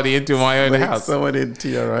somebody into my own house. Someone into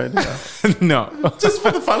your own house. No. Just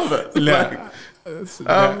for the fun of it. No.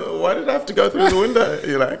 Why did I have to go through the window?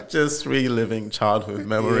 You're like, just reliving childhood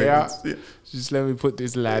memories. Yeah. Just let me put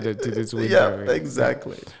this ladder to this window. Yeah,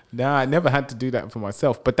 exactly. No, I never had to do that for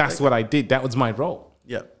myself, but that's what I did. That was my role.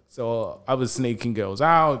 Yeah. So I was sneaking girls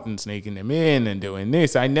out and sneaking them in and doing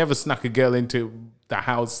this. I never snuck a girl into the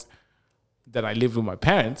house that I lived with my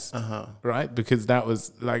parents, right? Because that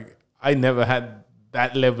was like, I never had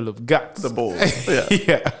that level of guts. The balls. Yeah.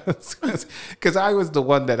 Yeah. Because I was the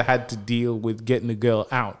one that had to deal with getting the girl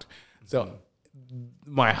out. So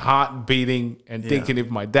my heart beating and thinking if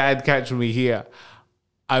my dad catches me here,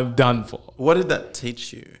 I'm done for. What did that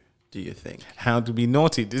teach you, do you think? How to be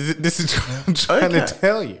naughty. This is what I'm trying to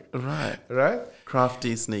tell you. Right. Right?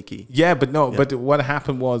 Crafty, sneaky. Yeah, but no, but what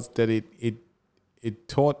happened was that it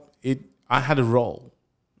taught it. I had a role,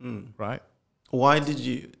 right? Why did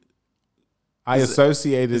you? I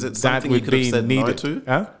associated Is it that something you with could have being said needed. no to?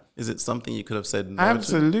 Huh? Is it something you could have said no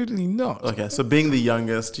Absolutely not. to? Okay, so being the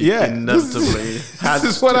youngest, you Yeah, inevitably had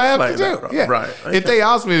this is what I have play to do. that role. Yeah. Right. Okay. If they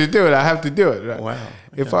ask me to do it, I have to do it. Right? Wow.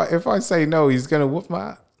 If I say no, he's gonna whoop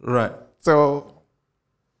my ass. Right. So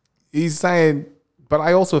he's saying, but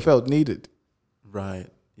I also felt needed. Right.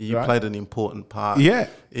 You Right. played an important part Yeah.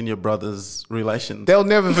 in your brother's relations. They'll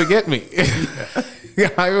never forget me.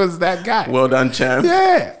 I was that guy. Well done, champ.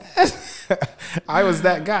 Yeah. I was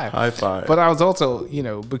that guy. High five. But I was also,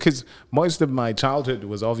 because most of my childhood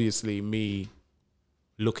was obviously me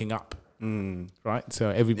looking up, right? So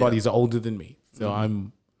everybody's older than me. So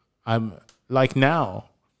I'm like now,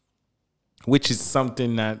 which is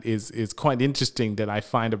something that is quite interesting that I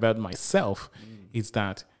find about myself, is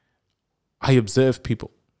that I observe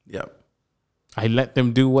people. Yep. I let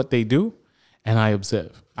them do what they do, and I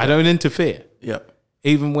observe. I don't interfere. Yep.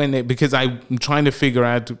 Even when because I'm trying to figure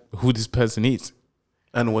out who this person is.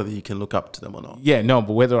 And whether you can look up to them or not. Yeah, no,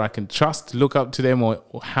 but whether I can look up to them or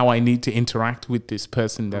how I need to interact with this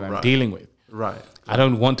person that I'm dealing with. Right. I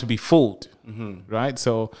don't want to be fooled, right?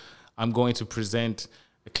 So I'm going to present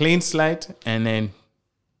a clean slate and then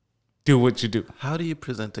do what you do. How do you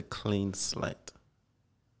present a clean slate?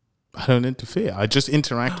 I don't interfere. I just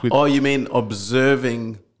interact with... Oh, you mean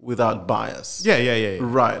observing without bias? Yeah.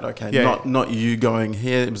 Right, okay. Yeah, Not you going,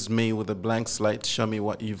 here is me with a blank slate, show me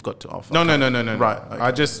what you've got to offer. No. Right, okay.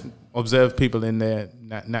 I just observe people in their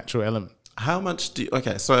natural element. How much do you...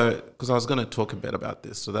 Okay, so, because I was going to talk a bit about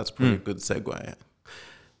this, so that's probably a good segue.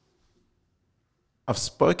 I've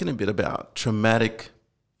spoken a bit about traumatic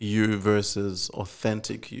you versus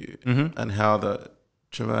authentic you, and how the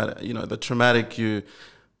traumatic you,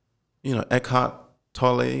 Eckhart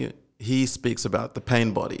Tolle, he speaks about the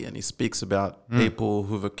pain body, and he speaks about people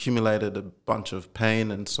who've accumulated a bunch of pain,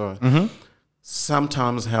 and so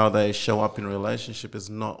sometimes how they show up in relationship is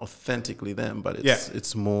not authentically them, but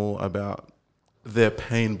it's more about their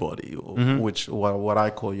pain body, or what I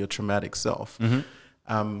call your traumatic self.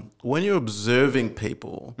 When you're observing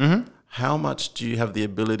people, how much do you have the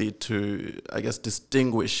ability to, I guess,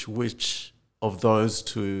 distinguish which of those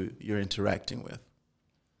two you're interacting with?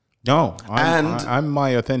 No, I'm my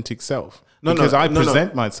authentic self. No, because I no.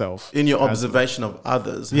 present myself. In your observation of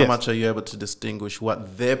others, how Yes. much are you able to distinguish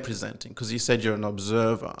what they're presenting? Because you said you're an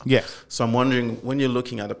observer. Yes. So I'm wondering, when you're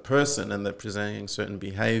looking at a person and they're presenting certain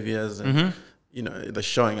behaviors and they're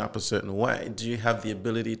showing up a certain way, do you have the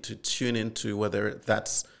ability to tune into whether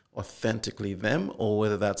that's authentically them or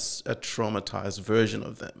whether that's a traumatized version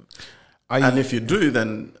of them? And if you do,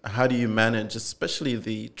 then how do you manage, especially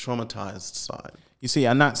the traumatized side? You see,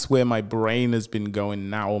 and that's where my brain has been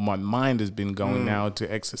going now, or my mind has been going now,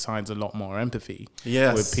 to exercise a lot more empathy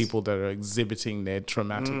with people that are exhibiting their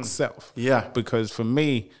traumatic self. Yeah. Because for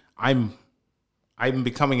me, I'm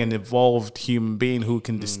becoming an evolved human being who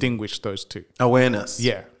can distinguish those two. Awareness.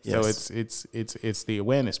 Yeah. Yes. So it's the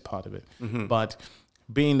awareness part of it. But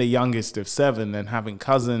being the youngest of 7 and having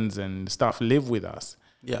cousins and stuff live with us,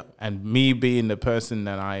 Yeah. and me being the person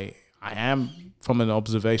that I am from an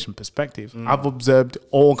observation perspective, I've observed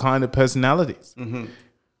all kind of personalities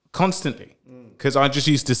constantly, because I just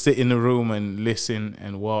used to sit in the room and listen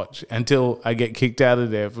and watch until I get kicked out of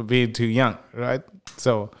there for being too young, right?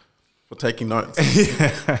 So, For taking notes.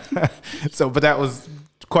 but that was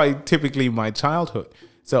quite typically my childhood.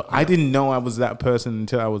 So I didn't know I was that person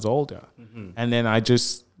until I was older. And then I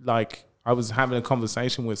just like, I was having a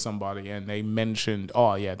conversation with somebody and they mentioned,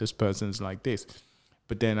 oh yeah, this person's like this.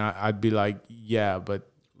 But then I'd be like, yeah, but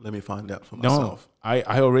Let me find out for no, myself.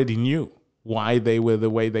 I already knew why they were the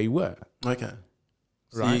way they were. Okay.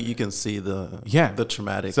 So Right. you can see the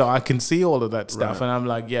traumatic. So I can see all of that stuff, Right. and I'm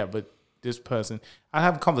like, yeah, but this person, I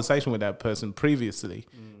have a conversation with that person previously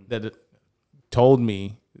that told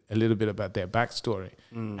me a little bit about their backstory,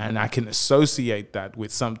 and I can associate that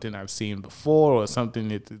with something I've seen before or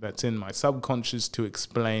something that's in my subconscious to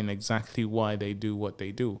explain exactly why they do what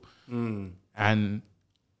they do, and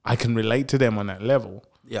I can relate to them on that level.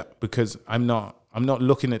 Yeah. Because I'm not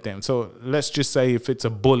looking at them. So let's just say if it's a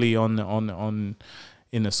bully on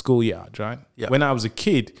in a schoolyard, right? Yeah. When I was a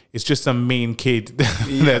kid, it's just some mean kid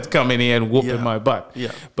that's coming here and whooping my butt.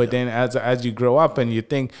 Yeah. But then as you grow up and you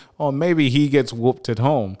think, oh, maybe he gets whooped at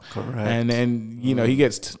home. Correct. And then, he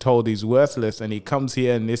gets told he's worthless and he comes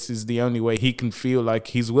here and this is the only way he can feel like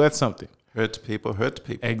he's worth something. Hurt people.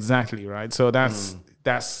 Exactly, right? So that's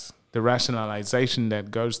the rationalization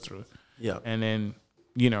that goes through. Yeah. And then,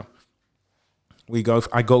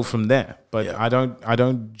 I go from there. But Yeah. I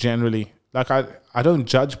don't generally, like, I don't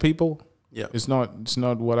judge people. Yeah. It's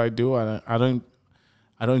not what I do. I don't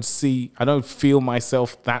feel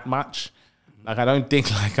myself that much. Like, I don't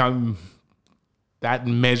think like I'm that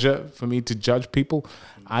measure for me to judge people.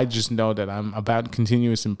 I just know that I'm about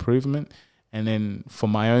continuous improvement. And then for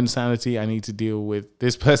my own sanity, I need to deal with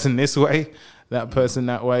this person this way, that person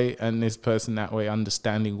that way, and this person that way,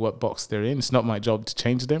 understanding what box they're in. It's not my job to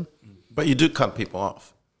change them. But you do cut people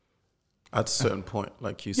off at a certain point,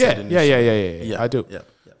 like you said. Yeah. I do. Yeah.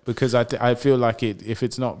 Because I feel like if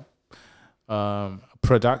it's not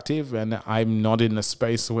productive and I'm not in a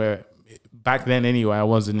space where, back then anyway, I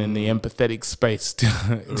wasn't in the empathetic space to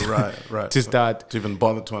Right. to start. To even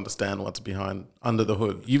bother to understand what's under the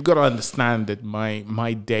hood. You've got to understand that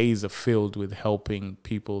my days are filled with helping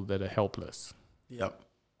people that are helpless. Yep.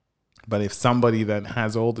 But if somebody that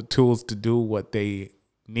has all the tools to do what they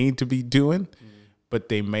need to be doing, but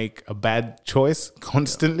they make a bad choice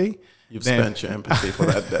constantly, You've then, spent your empathy for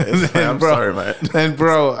that day. I'm sorry, mate. Then,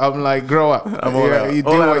 bro, I'm like, grow up. I'm all out. You do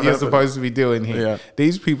All out what of you're empathy. supposed to be doing here. Yeah.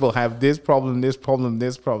 These people have this problem, this problem,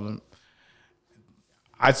 this problem.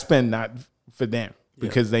 I spend that for them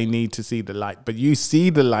because they need to see the light. But you see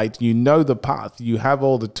the light, you know the path, you have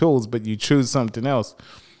all the tools, but you choose something else.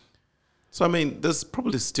 So, I mean, there's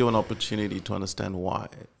probably still an opportunity to understand why.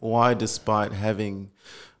 Why, despite having...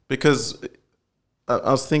 Because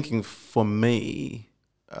I was thinking, for me,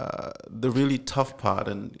 the really tough part,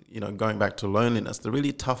 and, going back to loneliness, the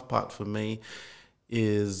really tough part for me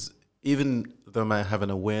is, even though I have an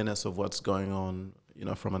awareness of what's going on,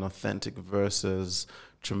 from an authentic versus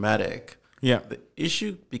traumatic, the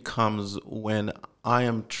issue becomes when I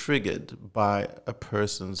am triggered by a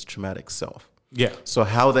person's traumatic self. Yeah. So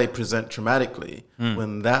how they present traumatically,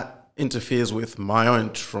 when that interferes with my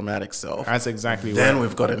own traumatic self, That's exactly then where,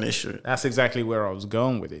 we've got an issue. that's exactly where I was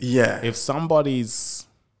going with it. Yeah. If somebody's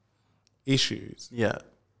issues Yeah.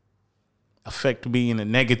 affect me in a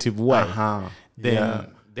negative way,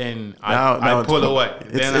 then I pull away.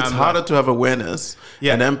 Then It's I'm harder like, to have awareness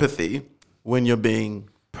Yeah. and empathy when you're being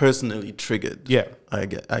personally triggered. Yeah. I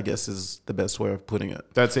guess is the best way of putting it.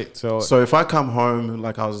 That's it. So if I come home,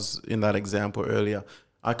 like I was in that example earlier,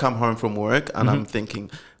 I come home from work and I'm thinking,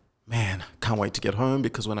 man, can't wait to get home,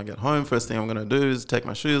 because when I get home, first thing I'm going to do is take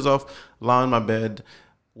my shoes off, lie on my bed,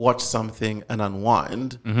 watch something and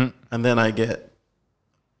unwind. And then I get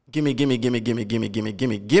gimme,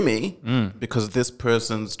 because this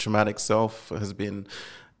person's traumatic self has been,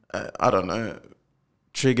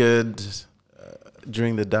 triggered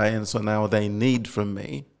during the day. And so now they need from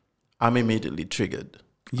me. I'm immediately triggered.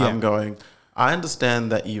 Yeah. I'm going, I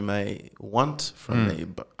understand that you may want from me,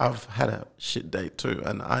 but I've had a shit day too,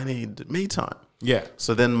 and I need me time. yeah.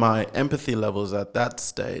 So then my empathy levels at that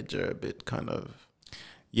stage are a bit kind of...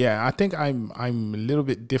 Yeah, I think I'm a little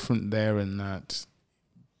bit different there in that,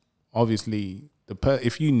 obviously,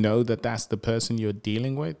 if you know that that's the person you're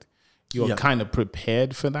dealing with, you're kind of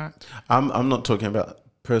prepared for that. I'm not talking about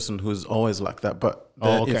person who's always like that, but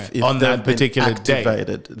if On that they've been particular day.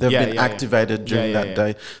 activated, they've been activated during that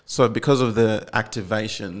day. So because of the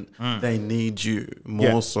activation, they need you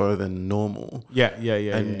more so than normal.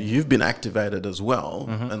 And you've been activated as well,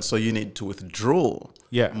 and so you need to withdraw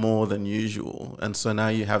more than usual. And so now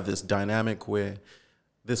you have this dynamic where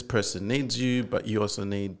this person needs you, but you also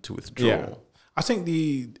need to withdraw. Yeah. I think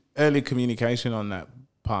the early communication on that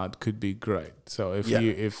part could be great. So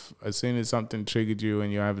if as soon as something triggered you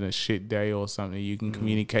and you're having a shit day or something, you can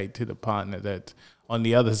communicate to the partner that, on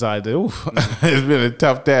the other side, oof, it's been a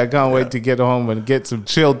tough day. I can't wait to get home and get some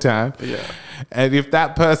chill time. Yeah. And if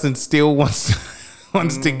that person still wants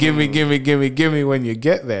to give me when you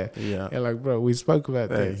get there, Yeah. you're like, bro, we spoke about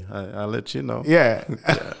this. Hey, I'll let you know. Yeah.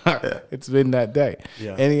 It's been that day.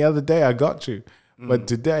 Yeah. Any other day, I got you. But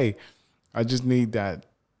today, I just need that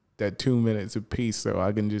 2 minutes of peace so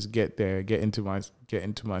I can just get there, get into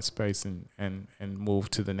my space and move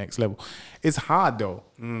to the next level. It's hard though,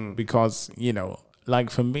 because, you know,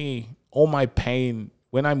 like for me, all my pain,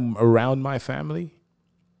 when I'm around my family,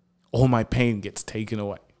 all my pain gets taken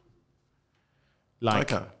away.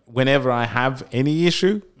 Like whenever I have any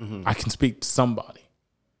issue, I can speak to somebody.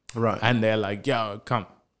 Right. And they're like, yo, come,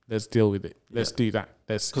 let's deal with it. Let's do that.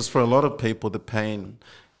 Because for a lot of people, the pain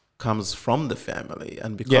comes from the family,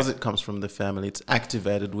 and because it comes from the family, it's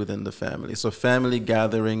activated within the family. So family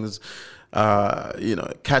gatherings,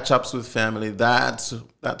 catch ups with family, that's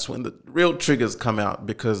when the real triggers come out,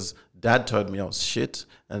 because dad told me I was shit,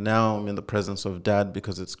 and now I'm in the presence of dad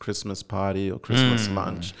because it's Christmas party or Christmas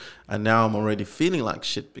lunch, and now I'm already feeling like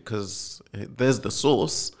shit because there's the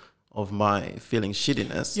source of my feeling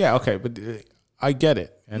shittiness. Yeah, okay, but I get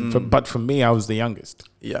it. And but for me, I was the youngest.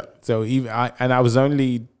 Yeah. So I was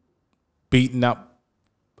only beaten up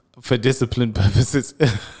for discipline purposes.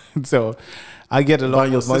 So I get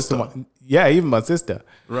along with most of my even my sister.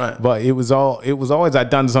 Right. But it was always I'd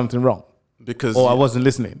done something wrong. Because I wasn't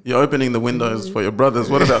listening. You're opening the windows for your brothers.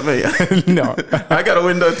 What about me? No. I got a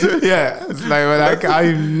window too. Yeah. It's like,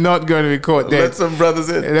 I'm not going to be caught dead. Let some brothers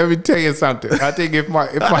in. Let me tell you something. I think if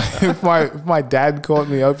my dad caught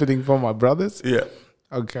me opening for my brothers,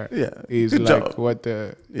 okay. Yeah. He's Good like, job. what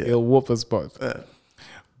the, he'll whoop us both. Yeah.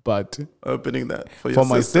 But Opening that for your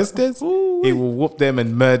my sisters, he will whoop them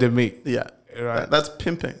and murder me. Yeah. Right. That's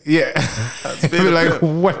pimping. Yeah. being a Like,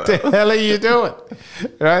 pimp. what the hell are you doing?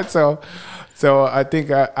 Right. So I think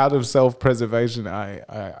out of self-preservation,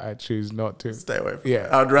 I choose not to Stay away from Yeah.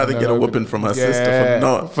 I'd rather get a whooping from my sister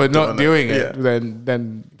for not doing it Yeah. than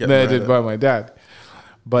Get murdered murdered. by my dad.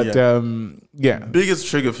 But Biggest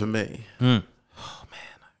trigger for me. Oh man,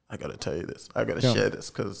 I gotta tell you this. I gotta share this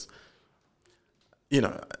because,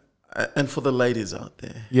 and for the ladies out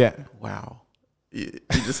there, wow, you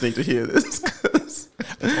just need to hear this. 'Cause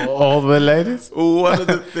all the ladies. one of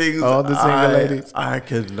the things All the single ladies. I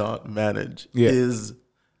cannot manage is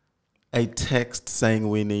a text saying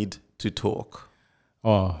we need to talk.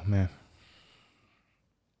 Oh man,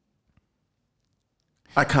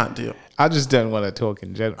 I can't deal. I just don't want to talk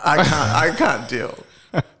in general. I can't deal.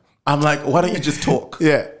 I'm like, why don't you just talk?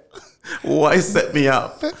 Yeah. Why set me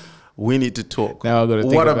up? We need to talk. Now I've got to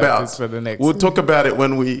think what about this for the next. We'll talk about it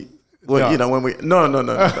when we. When we. No.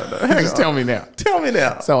 Hang Just on. tell me now, Tell me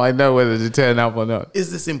now. so I know whether to turn up or not.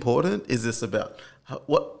 Is this important? Is this about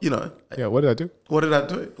what? Yeah. What did I do? What did I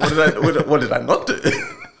do? What did I not do?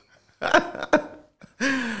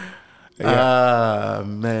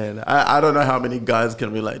 Man, I don't know how many guys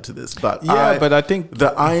can relate to this, but but I think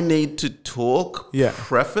the I need to talk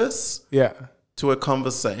preface yeah. to a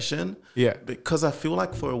conversation. Yeah. Because I feel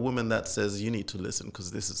like for a woman that says you need to listen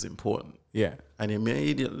because this is important. Yeah. And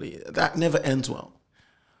immediately that never ends well.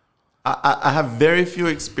 I have very few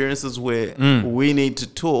experiences where we need to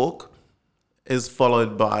talk is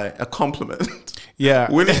followed by a compliment.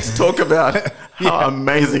 Yeah. We need to talk about how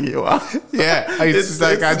amazing you are. Yeah. It's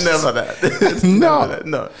never that. It's No. never that.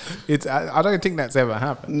 No. I don't think that's ever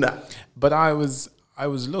happened. No. But I was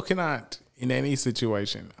looking at, in any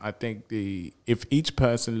situation, I think if each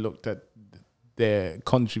person looked at their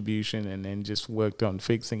contribution and then just worked on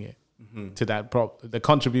fixing it to that the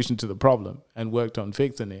contribution to the problem and worked on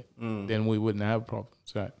fixing it, then we wouldn't have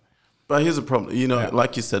problems, right? But here's a problem.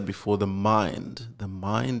 Like you said before, the mind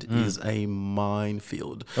is a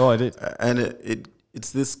minefield. Oh, it is. And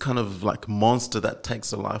it's this kind of like monster that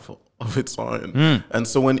takes a life of its own. And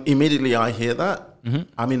so when immediately I hear that,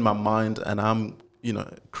 I'm in my mind and I'm,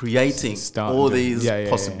 creating all these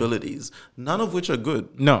possibilities, none of which are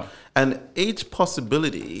good. No. And each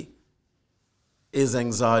possibility is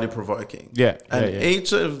anxiety provoking. Yeah. And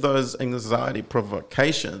each of those anxiety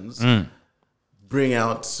provocations bring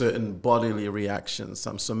out certain bodily reactions,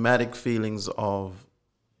 some somatic feelings of,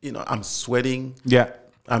 I'm sweating. Yeah.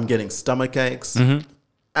 I'm getting stomach aches.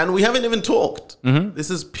 And we haven't even talked.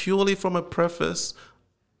 This is purely from a preface.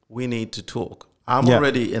 We need to talk. I'm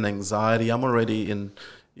already in anxiety. I'm already in,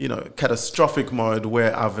 catastrophic mode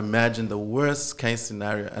where I've imagined the worst case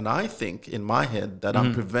scenario. And I think in my head that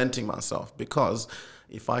I'm preventing myself, because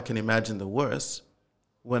if I can imagine the worst,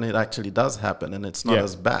 when it actually does happen and it's not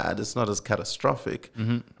as bad, it's not as catastrophic,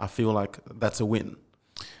 I feel like that's a win.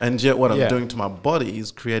 And yet what I'm Yeah. doing to my body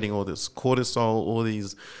is creating all this cortisol, all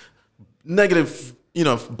these negative,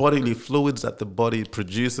 bodily fluids that the body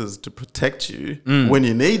produces to protect you when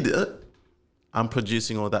you need it. I'm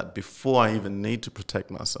producing all that before I even need to protect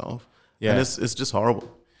myself. Yeah. And it's just horrible.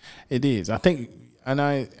 It is. I think, and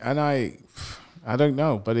I don't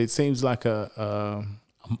know, but it seems like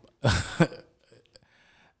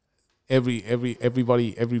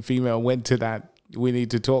every female went to that We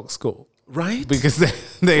Need to Talk school. Right? Because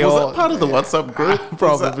they Was all that part of the WhatsApp group?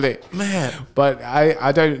 probably. Man. But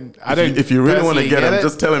I don't. If you really want to personally get him, it.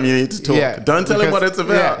 just tell him you need to talk. Yeah, Don't tell him what it's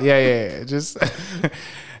about. Yeah. Just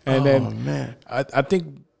and then man. I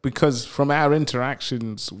think because from our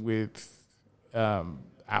interactions with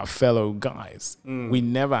our fellow guys, we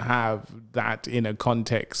never have that in a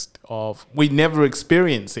context of, we never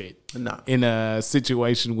experience it No. in a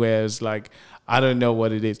situation where it's like, I don't know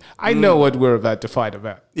what it is. I know what we're about to fight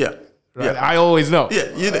about. Yeah. Right? Yeah. I always know.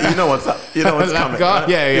 Yeah, you know what's up. You know what's Like, coming. God, right?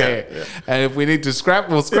 yeah. And if we need to scrap,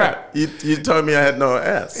 we'll scrap. Yeah. You told me I had no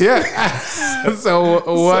ass. Yeah. So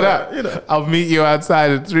what up? I'll meet you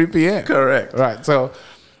outside at 3 p.m. Correct. Right. So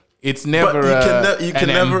it's never you can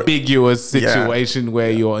an never- ambiguous situation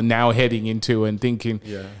where you're now heading into and thinking,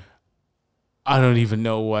 Yeah. I don't even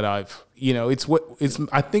know what I've,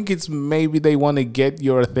 I think it's maybe they want to get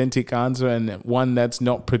your authentic answer, and one that's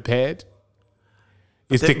not prepared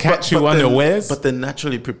is to catch you unawares. But they're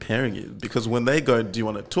naturally preparing you, because when they go, do you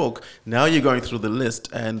want to talk? Now you're going through the list,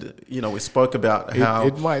 and we spoke about how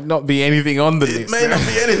it might not be anything on the it list. may not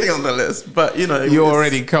be anything on the list, but You're it's-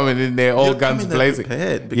 already coming in there, all you're guns coming there blazing.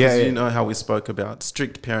 prepared, because you know how we spoke about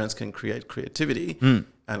strict parents can create creativity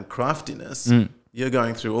and craftiness. You're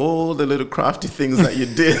going through all the little crafty things that you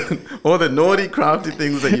did, all the naughty crafty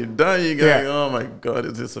things that you've done. You're going, oh my God,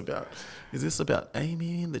 is this about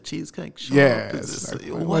Amy in the Cheesecake Shop? Yeah, Is it's this,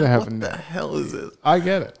 like, what happened the there? hell is this? I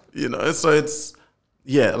get it. So it's,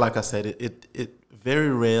 like I said, it very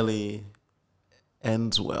rarely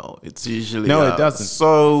ends well. It's usually No, it doesn't.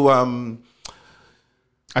 So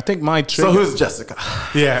I think my trick. so who's Jessica?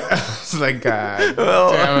 Yeah, it's like, God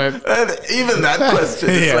Well, damn it. and even that question,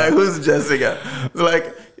 it's Yeah. like, who's Jessica? It's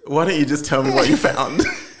like, why don't you just tell me what you found?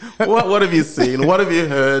 what have you seen? What have you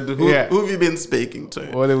heard? Who have you been speaking to?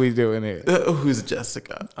 What are we doing here? Who's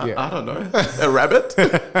Jessica? Yeah. I don't know. A rabbit?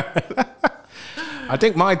 I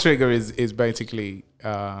think my trigger is basically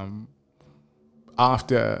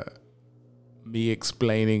after me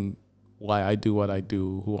explaining why I do what I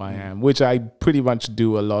do, who I am, which I pretty much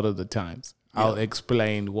do a lot of the times. I'll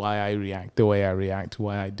explain why I react the way I react,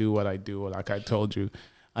 why I do what I do. Like I told you,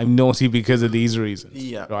 I'm naughty because of these reasons.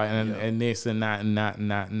 Yeah. Right. And this and that and that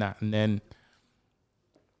and that and that. And then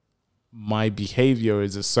my behavior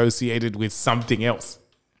is associated with something else.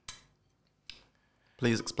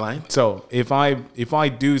 Please explain. So if I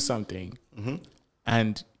do something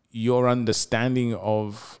and your understanding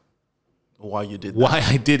of Why you did that. why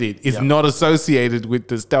I did it is not associated with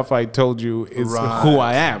the stuff I told you is who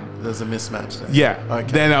I am. There's a mismatch there. Yeah.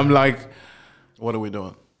 Okay. Then I'm like, What are we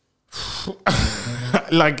doing?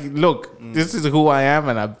 look, this is who I am,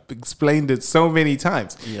 and I've explained it so many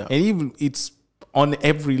times. Yeah. And even it's on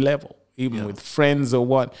every level, even with friends or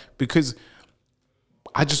what, because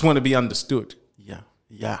I just want to be understood. Yeah.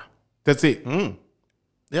 Yeah. That's it.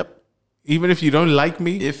 Yep. Even if you don't like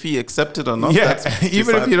me, If he accepted or not, yeah. that's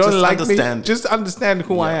Even if you don't just like understand. me, just understand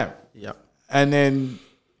who I am, Yeah. and then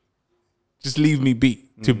just leave me be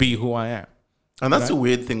to be who I am. And that's a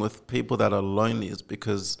weird thing with people that are lonely, is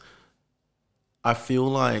because I feel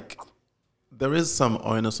like there is some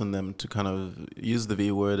onus on them to kind of use the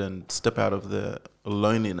V word and step out of their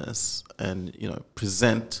loneliness and,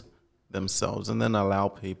 present themselves, and then allow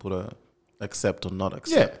people to accept or not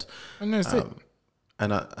accept. And that's it.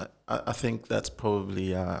 And I think that's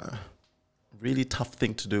probably a really tough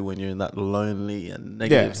thing to do when you're in that lonely and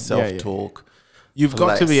negative self-talk. You've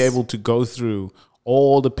got to be place. able to go through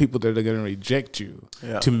all the people that are going to reject you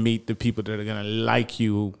Yeah. to meet the people that are going to like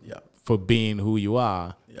you Yeah. for being who you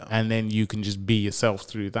are. Yeah. And then you can just be yourself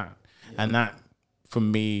through that. And that, for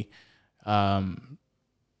me,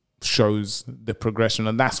 shows the progression.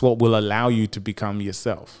 And that's what will allow you to become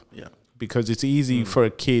yourself. Yeah. Because it's easy for a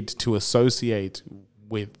kid to associate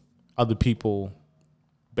with other people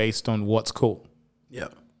based on what's cool, Yeah.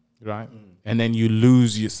 right? And then you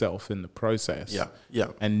lose yourself in the process. Yeah. Yeah.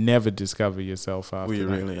 And never discover yourself after We that.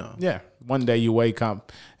 really are. Yeah. One day you wake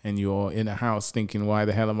up and you're in a house thinking, why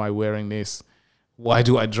the hell am I wearing this? Why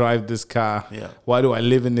do I drive this car? Yeah. Why do I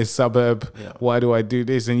live in this suburb? Yeah. Why do I do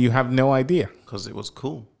this? And you have no idea. Because it was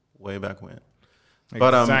cool way back when.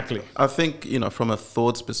 Exactly. I think, from a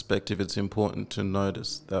thoughts perspective, it's important to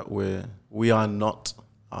notice that we are not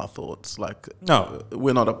our thoughts. Like, No.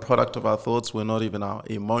 we're not a product of our thoughts. We're not even our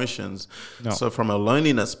emotions. No. So from a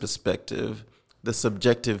loneliness perspective, the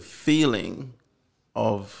subjective feeling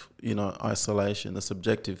of, isolation, the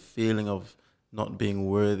subjective feeling of not being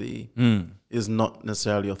worthy is not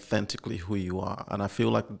necessarily authentically who you are. And I feel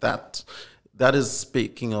like that is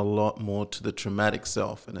speaking a lot more to the traumatic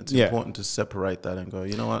self. And it's important to separate that and go,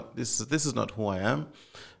 you know what, this is not who I am.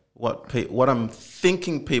 What I'm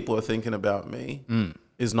thinking people are thinking about me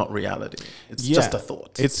is not reality. It's just a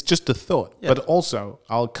thought. It's just a thought. Yeah. But also,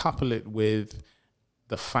 I'll couple it with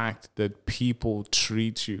the fact that people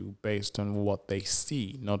treat you based on what they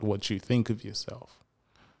see, not what you think of yourself.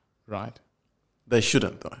 Right? They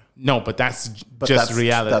shouldn't, though. No, but that's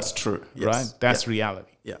reality. That's true. Yes. Right? That's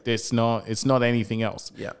reality. Yeah. It's not anything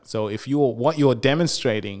else. Yeah. So if what you're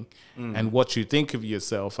demonstrating and what you think of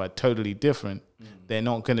yourself are totally different, they're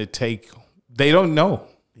not going to they don't know.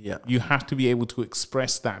 Yeah. You have to be able to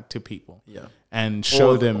express that to people. Yeah. And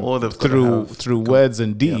show them through words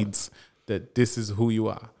and deeds that this is who you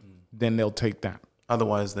are. Then they'll take that.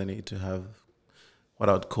 Otherwise, they need to have what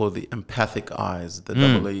I would call the empathic eyes, the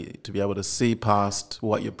double E, to be able to see past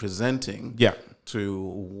what you're presenting to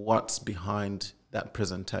what's behind that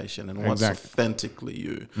presentation and what's authentically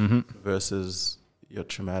you versus your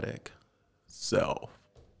traumatic self.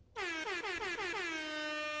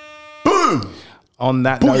 Boom! On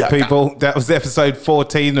that note, people, that was episode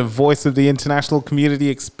 14 of Voice of the International Community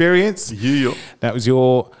Experience. Yeah. That was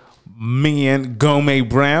your Mingyan Gome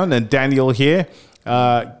Brown and Daniel here.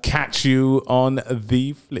 Catch you on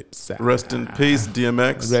the flip side. Rest in peace,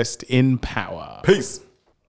 DMX. Rest in power. Peace.